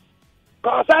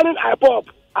 Concerning IPOP,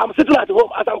 I'm sitting at home.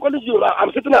 As I'm calling you now,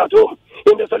 I'm sitting at home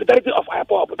in the solidarity of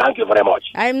IPOP. Thank you very much.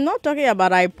 I'm not talking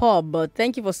about IPOP, but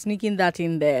thank you for sneaking that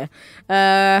in there.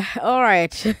 All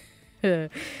right.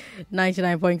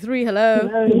 99.3, hello.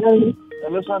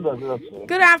 Hello, Sandra.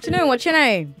 Good afternoon. What's your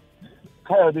name?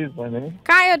 Kayode is my name.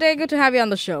 Kayode, good to have you on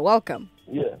the show. Welcome.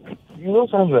 Yeah. You know,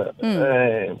 Sandra,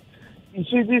 you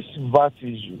see, this VAT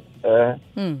issue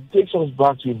takes us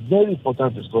back to a very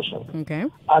important discussion. Okay.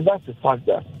 And that's the fact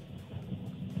that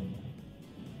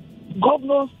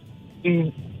governors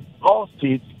in all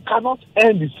states cannot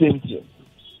earn the same thing.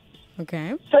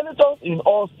 Okay. Senators in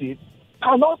all states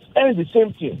cannot earn the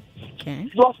same thing. Okay.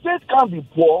 Your state can be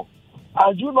poor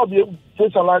and you not be able to pay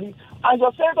salary, and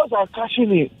your senators are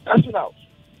cashing out.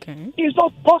 Okay. It's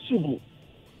not possible.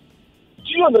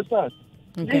 Do you understand?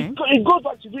 Okay. It goes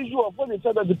back to the issue of when they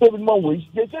said that they pay minimum wage,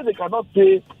 they say they cannot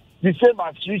pay the same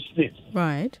as rich states.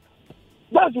 Right.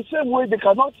 That's the same way they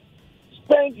cannot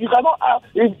spend. You cannot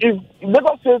if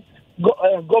Lagos State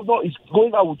governor is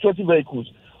going out with 20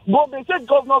 vehicles, Gombe State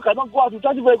governor cannot go out with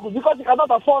 20 vehicles because he cannot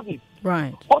afford it.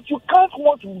 Right. But you can't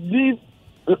want to live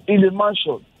in a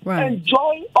mansion,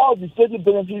 enjoy all the state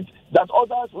benefits that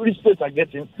other rich states are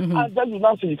getting, and then you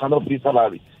now say you cannot pay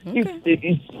salary. Okay.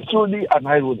 It's truly an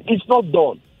irony. It's not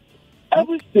done.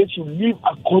 Every state should live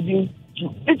according to.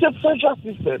 It's a federal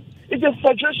system. It's a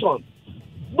federation.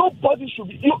 Nobody should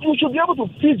be. You should be able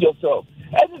to feed yourself.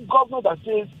 Any governor that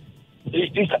says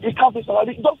he can't pay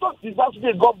salary does not deserve to be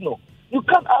a governor. You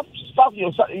can't have staff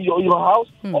in your house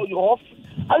or your office,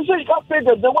 and so you can't pay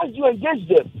them. Then why do you engage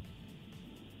them?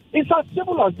 It's as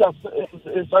simple as that,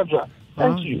 Sandra.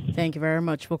 Thank you. Thank you very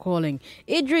much for calling.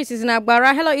 Idris is in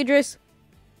Agbara. Hello, Idris.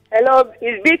 Hello,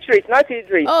 it's Beatrice, not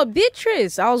Idris. Oh,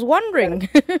 Beatrice. I was wondering.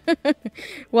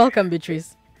 Welcome,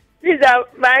 Beatrice. Please,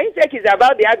 my intake is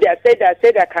about the Abia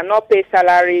said I cannot pay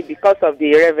salary because of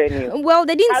the revenue. Well,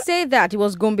 they didn't say that. It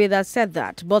was Gombe that said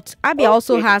that. But Abia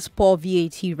also has poor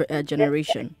VAT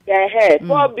generation. Yeah,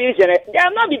 poor bill generation. They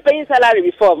have not been paying salary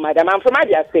before, madam. I'm from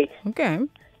Abia State. Okay.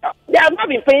 They have not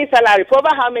been paying salary for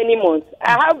over how many months?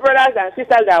 I have brothers and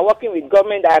sisters that are working with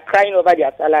government that are crying over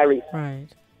their salaries. Right.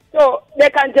 So they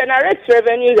can generate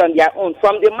revenues on their own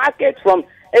from the market, from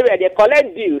area they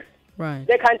collect bills. Right.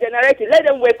 They can generate it. Let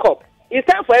them wake up. It's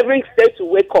time for every state to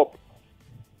wake up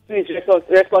to its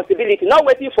responsibility, not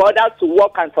waiting for others to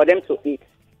work and for them to eat.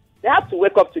 They have to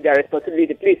wake up to their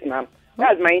responsibility, please, ma'am.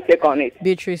 That's my take on it.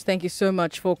 Beatrice, thank you so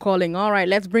much for calling. All right,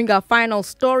 let's bring our final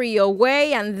story your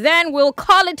way, and then we'll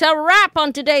call it a wrap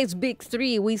on today's Big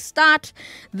Three. We start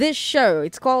this show.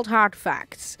 It's called Hard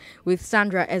Facts with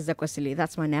Sandra Ezekwesili.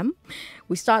 That's my name.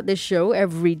 We start this show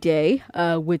every day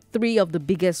with three of the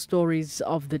biggest stories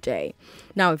of the day.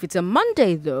 Now, if it's a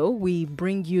Monday, though, we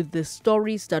bring you the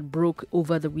stories that broke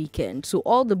over the weekend. So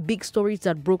all the big stories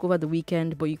that broke over the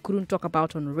weekend, but you couldn't talk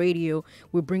about on radio,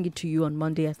 we bring it to you on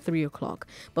Monday at 3 o'clock.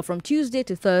 But from Tuesday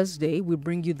to Thursday, we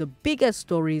bring you the biggest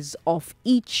stories of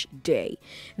each day.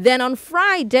 Then on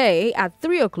Friday at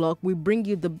 3 o'clock, we bring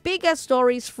you the biggest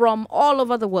stories from all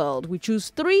over the world. We choose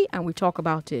three and we talk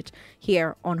about it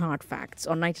here on Hard Facts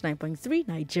on 99.3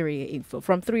 Nigeria Info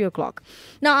from 3 o'clock.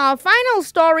 Now, our final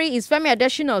story is Femi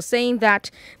Adesina saying that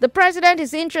the president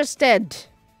is interested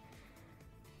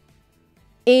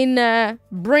in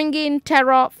bringing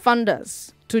terror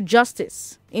funders to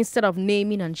justice instead of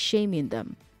naming and shaming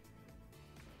them.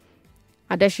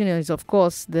 Adesina is, of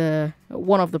course,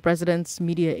 one of the president's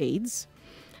media aides,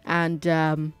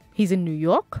 and he's in New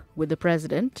York with the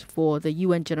president for the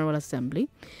UN General Assembly.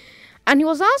 And he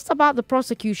was asked about the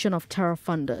prosecution of terror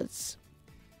funders,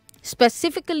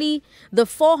 specifically the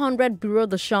 400 Bureau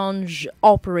de Change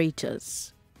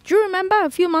operators. Do you remember a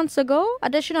few months ago,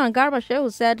 Adesina and Garba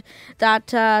Shehu said that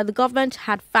the government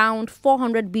had found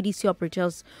 400 BDC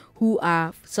operators who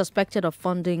are suspected of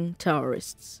funding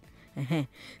terrorists.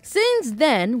 Since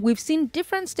then, we've seen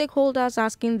different stakeholders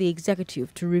asking the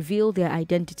executive to reveal their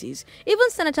identities. Even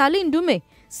Senator Ali Ndume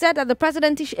said that the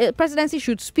presidency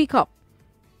should speak up.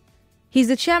 He's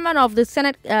the chairman of the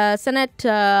Senate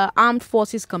Armed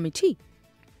Forces Committee.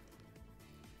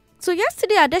 So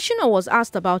yesterday, Adesina was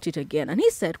asked about it again, and he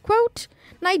said, quote,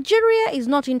 Nigeria is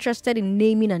not interested in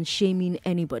naming and shaming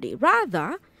anybody.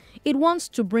 Rather, it wants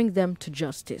to bring them to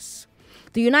justice.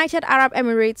 The United Arab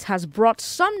Emirates has brought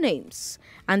some names,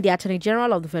 and the Attorney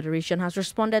General of the Federation has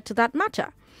responded to that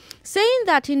matter, saying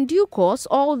that in due course,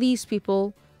 all these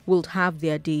people will have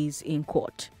their days in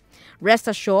court. Rest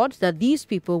assured that these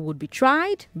people would be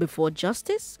tried before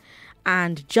justice,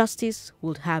 and justice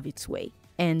would have its way.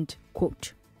 End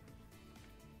quote.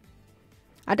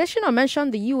 Adesina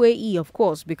mentioned the UAE, of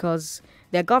course, because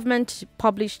their government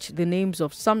published the names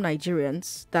of some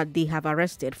Nigerians that they have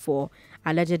arrested for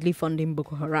allegedly funding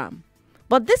Boko Haram.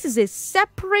 But this is a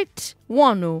separate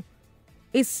one,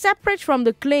 is separate from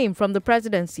the claim from the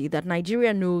presidency that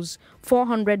Nigeria knows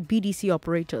 400 BDC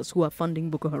operators who are funding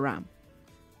Boko Haram.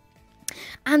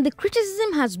 And the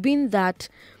criticism has been that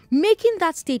making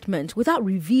that statement without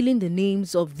revealing the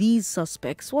names of these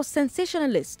suspects was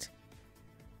sensationalist.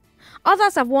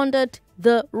 Others have wondered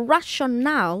the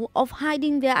rationale of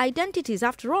hiding their identities.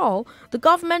 After all, the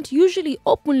government usually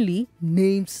openly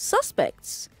names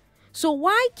suspects. So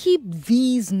why keep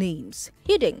these names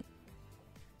hidden?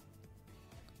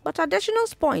 But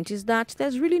Adesina's point is that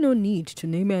there's really no need to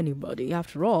name anybody.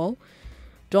 After all,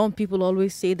 don't people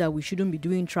always say that we shouldn't be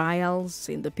doing trials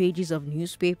in the pages of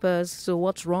newspapers? So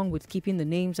what's wrong with keeping the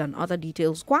names and other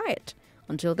details quiet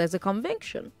until there's a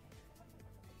conviction?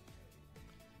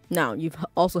 Now, you've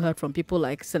also heard from people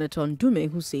like Senator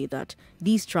Ndume who say that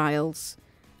these trials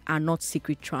are not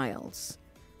secret trials,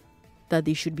 that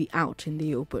they should be out in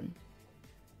the open.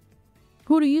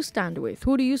 Who do you stand with?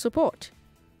 Who do you support?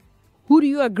 Who do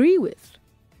you agree with?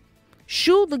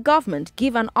 Should the government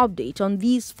give an update on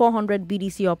these 400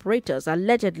 BDC operators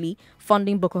allegedly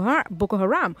funding Boko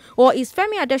Haram? Or is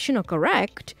Femi Adesina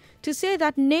correct to say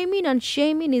that naming and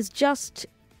shaming is just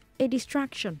a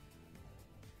distraction?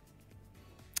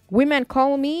 Women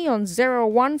call me on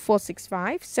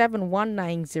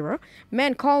 01465-7190.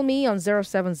 Men call me on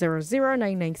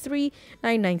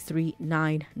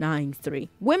 0700-993-993-993.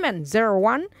 Women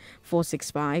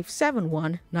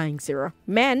 01465-7190.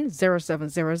 Men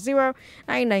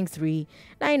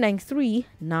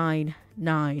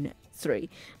 0700-993-993-993.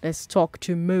 Let's talk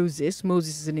to Moses.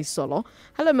 Moses is in Isolo.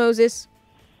 Hello, Moses.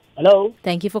 Hello.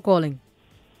 Thank you for calling.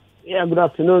 Yeah, good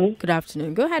afternoon. Good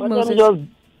afternoon. Go ahead, Moses.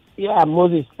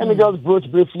 Moses. Let me just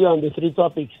broach briefly on the three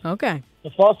topics. Okay.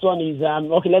 The first one is, let me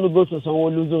go to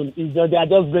Sanwo-Olu zone. They are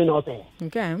just going out there.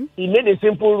 Okay. He made a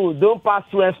simple rule. Don't pass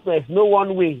through express. No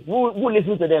one way. Who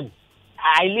listens to them?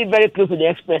 I live very close to the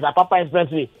express, at Papa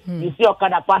Expressway. You see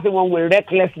Okada passing one way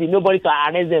recklessly. Nobody can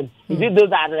arrest them. Is it those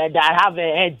that have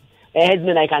a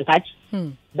headsman I can catch?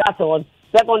 That's one.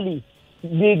 Secondly,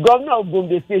 the governor of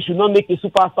Gombe State should not make a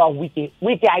superstar of Wike.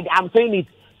 Wike, I'm saying it.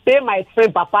 Pay my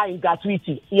friend Papa in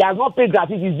gratuity. He has not paid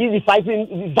gratuity. He's busy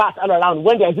fighting that all around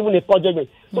when there's even a court judgment.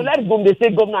 So let Gombe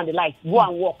State Governor and the like go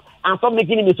and work and stop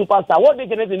making him a superstar. What they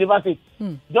generate in the university?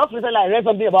 Just recently I read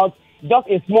something about just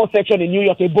a small section in New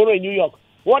York, a borough in New York.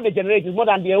 What they generate is more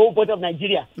than the whole point of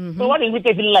Nigeria. So what is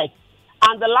Wike feeling like?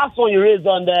 And the last one you raised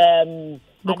on the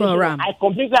Boko Haram. I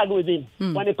completely agree with him.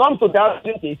 When it comes to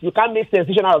terrorism, you can't make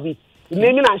sensation out of it.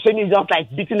 Naming and shaming is just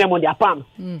like beating them on their palms.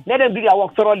 Let them do their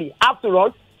work thoroughly. After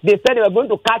all, they said they were going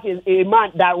to catch a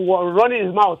man that was running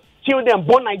his mouth, kill them,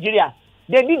 burn Nigeria.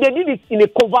 They did it in a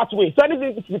covert way. So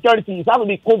anything security is has to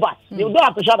be covert. They don't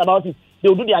have to shout about it. They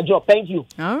will do their job. Thank you.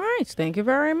 All right. Thank you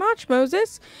very much,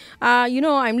 Moses.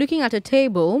 I'm looking at a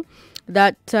table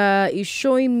that is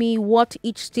showing me what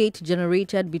each state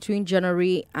generated between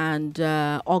January and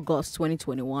August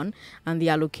 2021 and the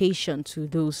allocation to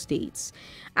those states.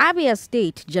 Abia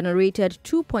State generated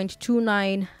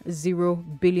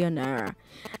 2.290 billion naira,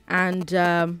 and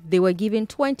they were given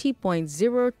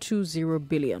 20.020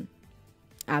 billion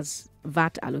as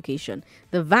VAT allocation.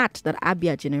 The VAT that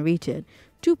Abia generated,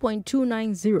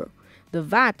 2.290. The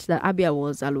VAT that Abia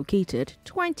was allocated,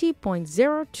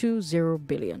 20.020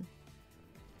 billion.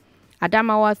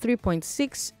 Adamawa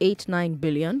 3.689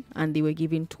 billion, and they were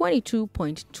given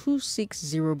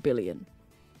 22.260 billion.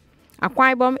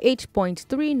 Akwa Ibom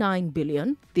 8.39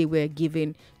 billion, they were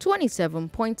given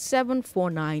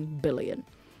 27.749 billion.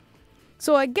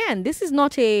 So again, this is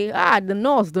not the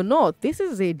north. This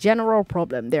is a general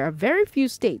problem. There are very few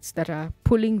states that are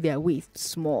pulling their weight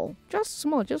small, just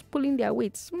pulling their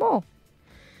weight small.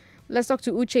 Let's talk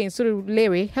to Uche in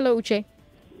Surulere. Hello, Uche.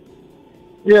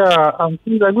 Yeah,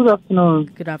 good afternoon.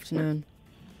 Good afternoon.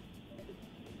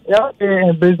 Yeah,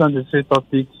 based on the three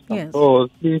topics. Yes. So,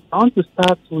 please, I want to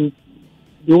start with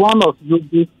the one of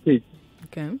Gombe State.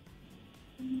 Okay.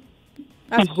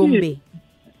 That's Gombe.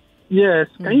 Yes.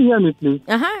 Can you hear me, please?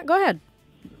 Go ahead.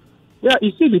 Yeah,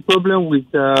 you see the problem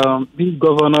with these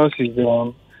governors is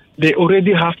they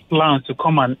already have plans to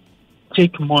come and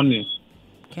take money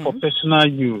for personal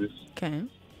use. Okay.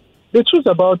 The truth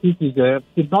about it is the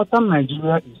northern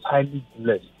Nigeria is highly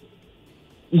blessed.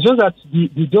 It's just that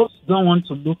they just don't want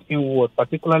to look inward,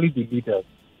 particularly the leaders.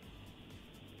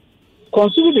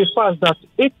 Consider the fact that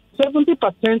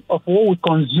 70% of what we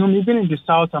consume, even in the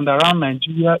south and around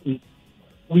Nigeria,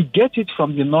 we get it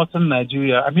from the northern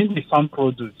Nigeria. I mean, the farm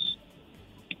produce.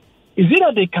 Is it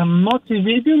that they cannot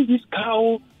even this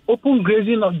cow open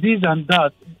grazing of this and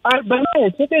that? But I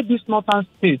expected this northern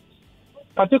states,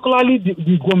 particularly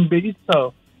the Gombe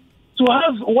itself, to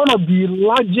have one of the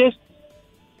largest,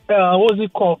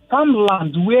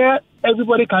 farmland where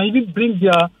everybody can even bring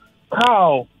their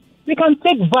cow. They can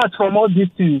take VAT from all these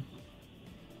things.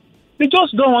 They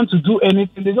just don't want to do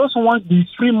anything. They just want the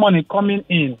free money coming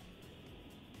in.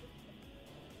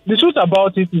 The truth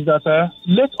about it is that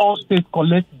let all states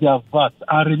collect their VAT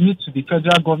and remit to the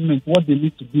federal government what they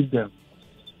need to give them.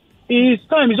 It's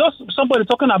time. It's just somebody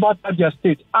talking about their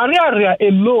state. Area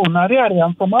alone. I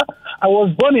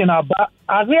was born in Aba.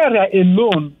 Area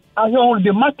alone.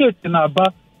 The market in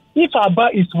Aba, if Aba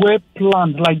is well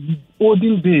planned like the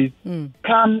olden days,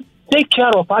 can take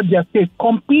care of their state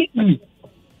completely.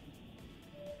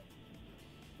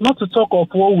 Not to talk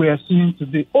of what we are seeing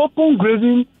today. Open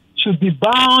grazing should be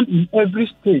banned in every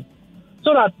state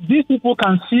so that these people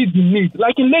can see the need.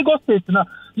 Like in Lagos State now,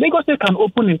 Lagos State can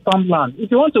open a farmland.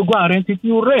 If you want to go and rent it,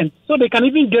 you rent. So they can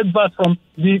even get VAT from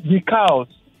the cows.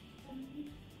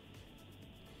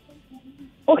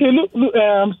 Okay,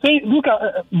 look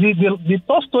at the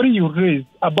top story you raised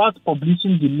about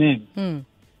publishing the name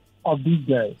of these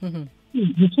guys.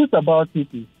 The truth about it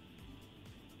is,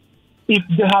 if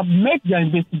they have made their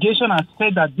investigation and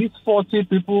said that these 40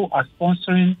 people are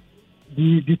sponsoring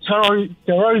the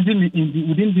terrorism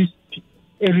within this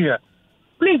area,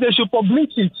 please, they should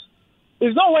publish it.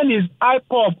 It's not when it's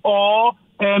IPOB or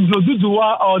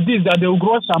Zodudua or this that they will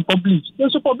go and publish. They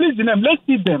should publish the name. Let's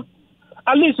see them.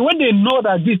 At least when they know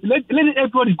that this, let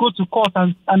everybody go to court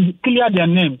and clear their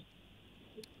names.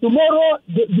 Tomorrow,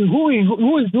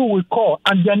 who will call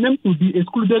and their names will be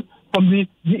excluded from the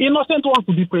innocent ones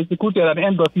to be persecuted at the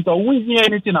end of it, or we hear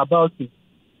anything about it.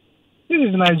 This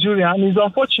is Nigeria, and it's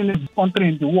unfortunate country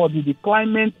in the world with the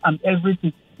climate and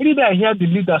everything. Every day I hear the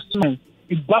leaders,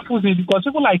 it baffles me because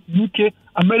people like UK,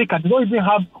 America, they don't even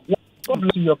have. God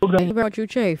bless you, your program. Thank you very much,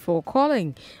 Uche, for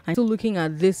calling. I'm still looking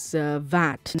at this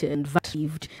VAT and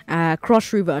VAT.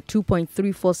 Cross River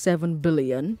 2.347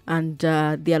 billion, and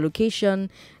the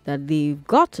allocation that they've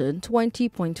gotten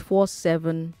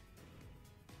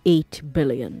 20.478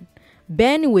 billion.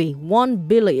 Benue 1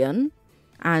 billion,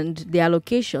 and the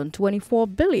allocation 24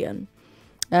 billion.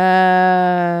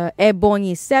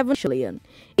 Ebonyi 7 billion.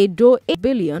 Edo 8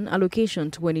 billion,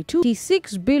 allocation 22.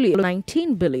 6 billion,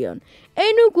 19 billion.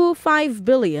 Enugu 5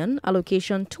 billion,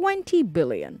 allocation 20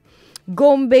 billion.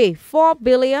 Gombe 4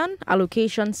 billion,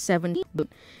 allocation 70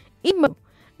 billion. Imo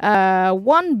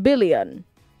 1 billion,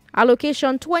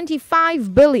 allocation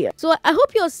 25 billion. So I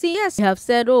hope your CS have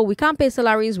said, oh, we can't pay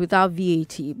salaries without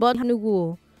VAT. But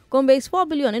Enugu, Gombe is 4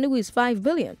 billion, Enugu is 5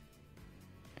 billion.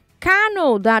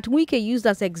 Kano, that we can use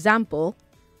as example,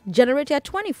 generated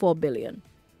 24 billion.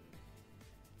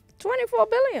 24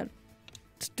 billion.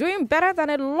 It's doing better than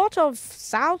a lot of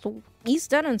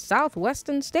southeastern and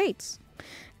southwestern states.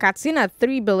 Katsina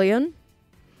 3 billion,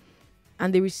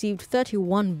 and they received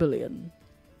 31 billion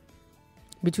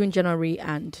between January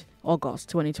and August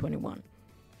 2021.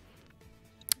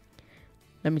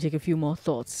 Let me take a few more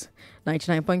thoughts.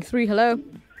 99.3, hello.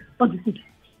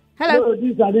 Hello.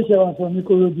 This is Adesina from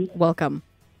Ikorodu. Welcome.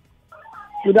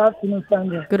 Good afternoon,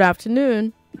 Sandra. Good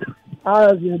afternoon.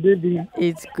 How's your day been?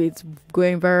 It's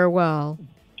going very well.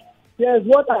 Yes,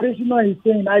 what Adesina is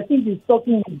saying, I think he's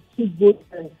talking with both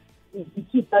the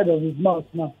two sides of his mouth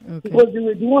now. Okay. Because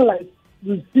the one like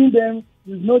we've seen them,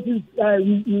 we've noticed,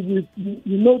 we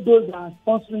know those that are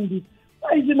sponsoring this.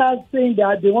 Why is he not saying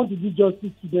that they want to do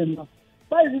justice to them now?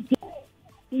 Why is it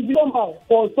somehow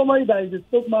for somebody that is a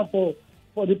spokesman for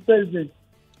the president?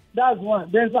 That's one.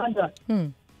 Then Sandra.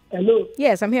 Hello.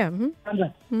 Yes, I'm here.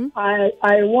 Sandra,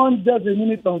 I want just a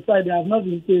minute on Friday. I have not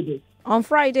been paid. On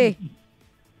Friday?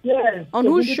 Yes. On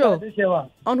whose show?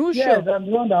 On whose show? Yes, I'm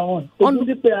the one that won.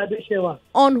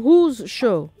 On whose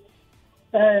show?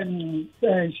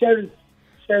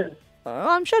 Sheriff.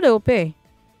 I'm sure they'll pay.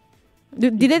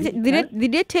 Did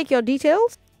they take your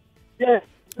details? Yes.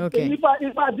 Okay.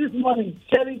 If I this morning,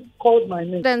 Sheriff called my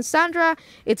name. Then Sandra,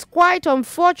 it's quite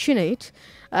unfortunate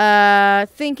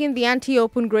thinking the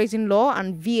Anti-Open Grazing Law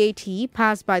and VAT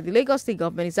passed by the Lagos State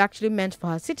Government is actually meant for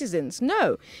her citizens.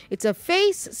 No, it's a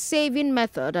face-saving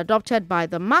method adopted by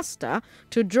the master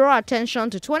to draw attention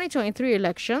to 2023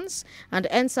 elections and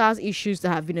NSAS issues that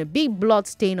have been a big blood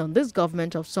stain on this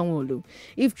government of Sanwo-Olu.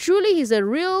 If truly he's a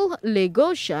real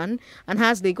Lagosian and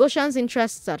has Lagosians'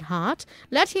 interests at heart,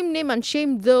 let him name and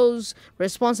shame those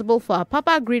responsible for a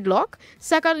Papa gridlock.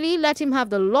 Secondly, let him have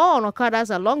the law on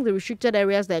Okadas along the restricted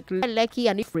areas like Lekki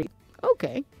and Ifri.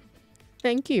 Okay,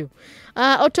 thank you.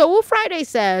 Otowu Friday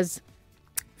says,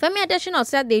 Femi Adesina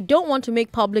said they don't want to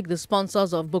make public the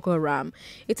sponsors of Boko Haram.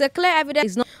 It's a clear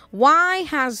evidence. Why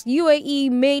has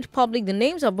UAE made public the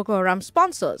names of Boko Haram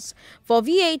sponsors? For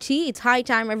VAT, it's high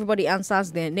time everybody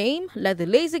answers their name. Let the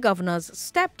lazy governors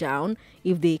step down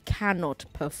if they cannot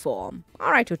perform.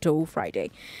 All right, Otowu Friday.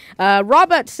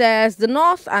 Robert says the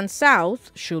North and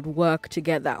South should work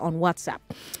together on WhatsApp.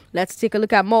 Let's take a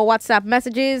look at more WhatsApp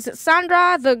messages.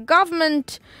 Sandra, the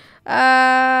government...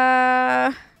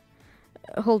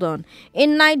 hold on.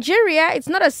 In Nigeria, it's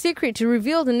not a secret to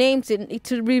reveal the names.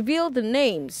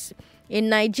 In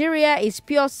Nigeria, it's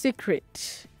pure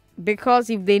secret, because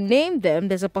if they name them,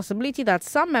 there's a possibility that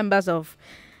some members of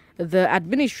the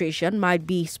administration might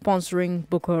be sponsoring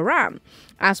Boko Haram.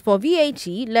 As for VAT,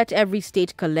 let every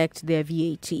state collect their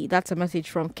VAT. That's a message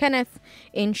from Kenneth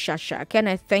in Shasha.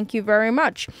 Kenneth, thank you very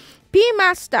much. P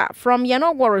Master from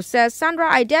Yanogwaro says,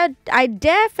 Sandra, I dare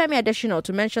Femi Adesina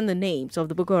to mention the names of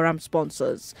the Boko Haram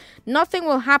sponsors. Nothing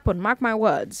will happen, mark my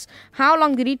words. How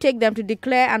long did it take them to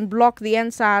declare and block the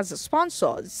NSAS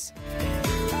sponsors?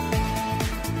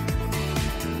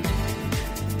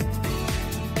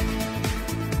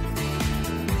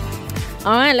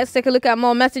 All right, let's take a look at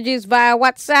more messages via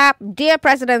WhatsApp. Dear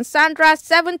President Sandra,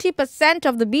 70%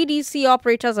 of the BDC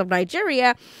operators of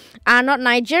Nigeria are not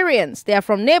Nigerians. They are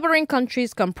from neighboring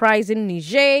countries comprising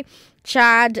Niger,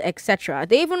 Chad, etc.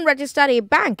 They even registered a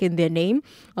bank in their name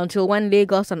until when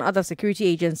Lagos and other security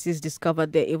agencies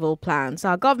discovered their evil plans.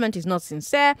 Our government is not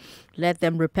sincere. Let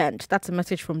them repent. That's a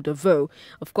message from Devo.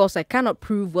 Of course, I cannot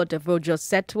prove what Devo just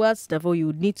said to us. Devo, you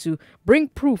would need to bring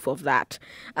proof of that.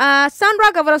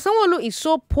 Sandra, Governor Sanwo-Olu is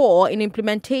so poor in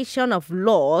implementation of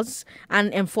laws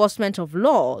and enforcement of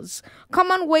laws.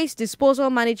 Common waste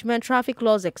disposal management, traffic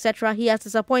laws, etc. He has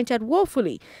disappointed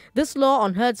woefully. This law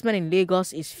on herdsmen in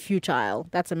Lagos is futile.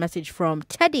 That's a message from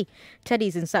Teddy.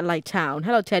 Teddy's in Satellite Town.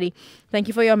 Hello, Teddy. Thank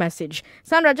you for your message.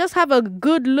 Sandra, just have a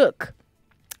good look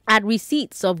at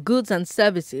receipts of goods and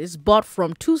services bought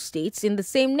from two states in the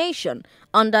same nation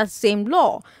under the same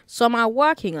law. Some are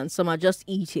working and some are just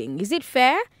eating. Is it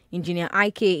fair? Engineer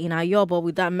Ike in Ayobo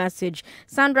with that message.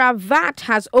 Sandra, VAT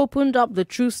has opened up the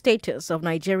true status of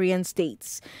Nigerian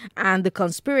states, and the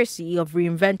conspiracy of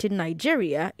reinventing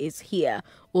Nigeria is here.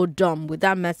 Odom with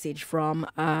that message from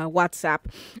WhatsApp.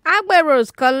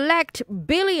 Agberos collect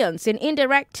billions in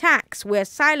indirect tax. We're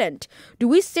silent. Do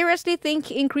we seriously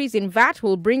think increase in VAT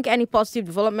will bring any positive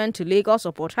development to Lagos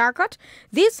or Port Harcourt?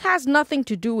 This has nothing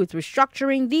to do with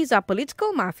restructuring. These are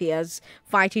political mafias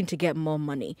fighting to get more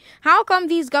money. How come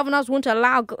these governors won't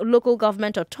allow local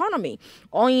government autonomy?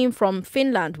 Oyim from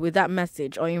Finland with that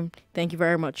message. Oyim, thank you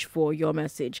very much for your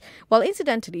message. Well,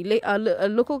 incidentally,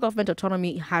 local government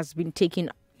autonomy has been taken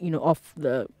off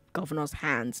the governor's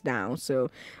hands now.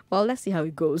 So, well, let's see how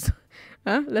it goes.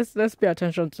 Let's pay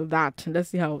attention to that. Let's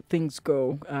see how things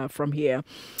go from here.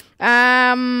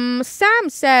 Sam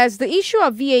says the issue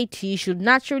of VAT should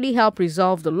naturally help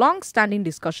resolve the long-standing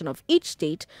discussion of each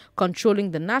state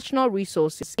controlling the national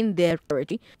resources in their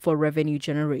territory for revenue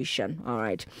generation. All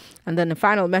right. And then the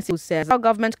final message says our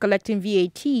government collecting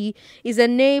VAT is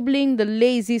enabling the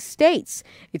lazy states.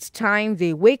 It's time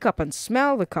they wake up and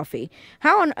smell the coffee.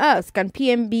 How on earth can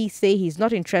PMB say he's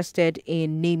not interested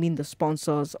in naming the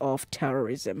sponsors of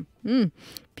terrorism?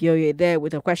 Pioye there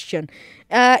with a question.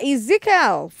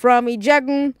 Ezekiel from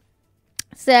Ijagun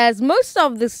says most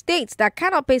of the states that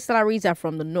cannot pay salaries are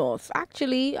from the north.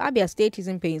 Actually, Abia State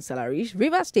isn't paying salaries.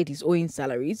 River State is owing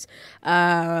salaries.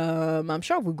 I'm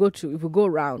sure if we go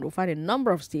around, we'll find a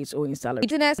number of states owing salaries.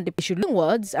 They should learn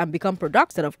words and become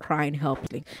products instead of crying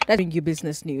helplessly. Let's bring you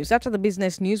business news. After the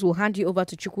business news, we'll hand you over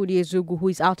to Chukwudi Ezugu, who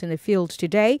is out in the field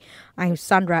today. I'm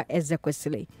Sandra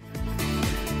Ezekwesili.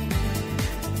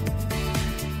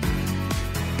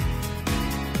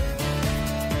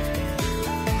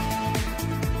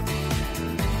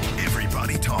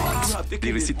 But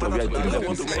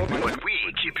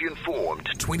we keep you informed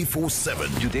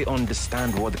 24/7. Do they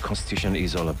understand what the Constitution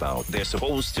is all about? They're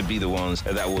supposed to be the ones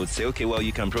that would say, okay, well,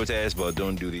 you can protest, but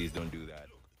don't do this, don't do